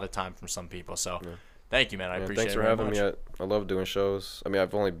 that's a lot of time from some people. So thank you, man. I appreciate it. Thanks for having me. I love doing shows. I mean,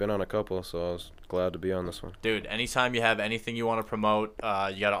 I've only been on a couple, so I was glad to be on this one. Dude, anytime you have anything you want to promote,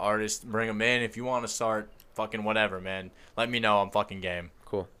 you got an artist, bring them in. If you want to start fucking whatever, man, let me know. I'm fucking game.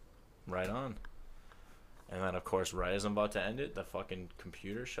 Cool. Right on. And then, of course, right as I'm about to end it, the fucking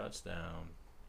computer shuts down.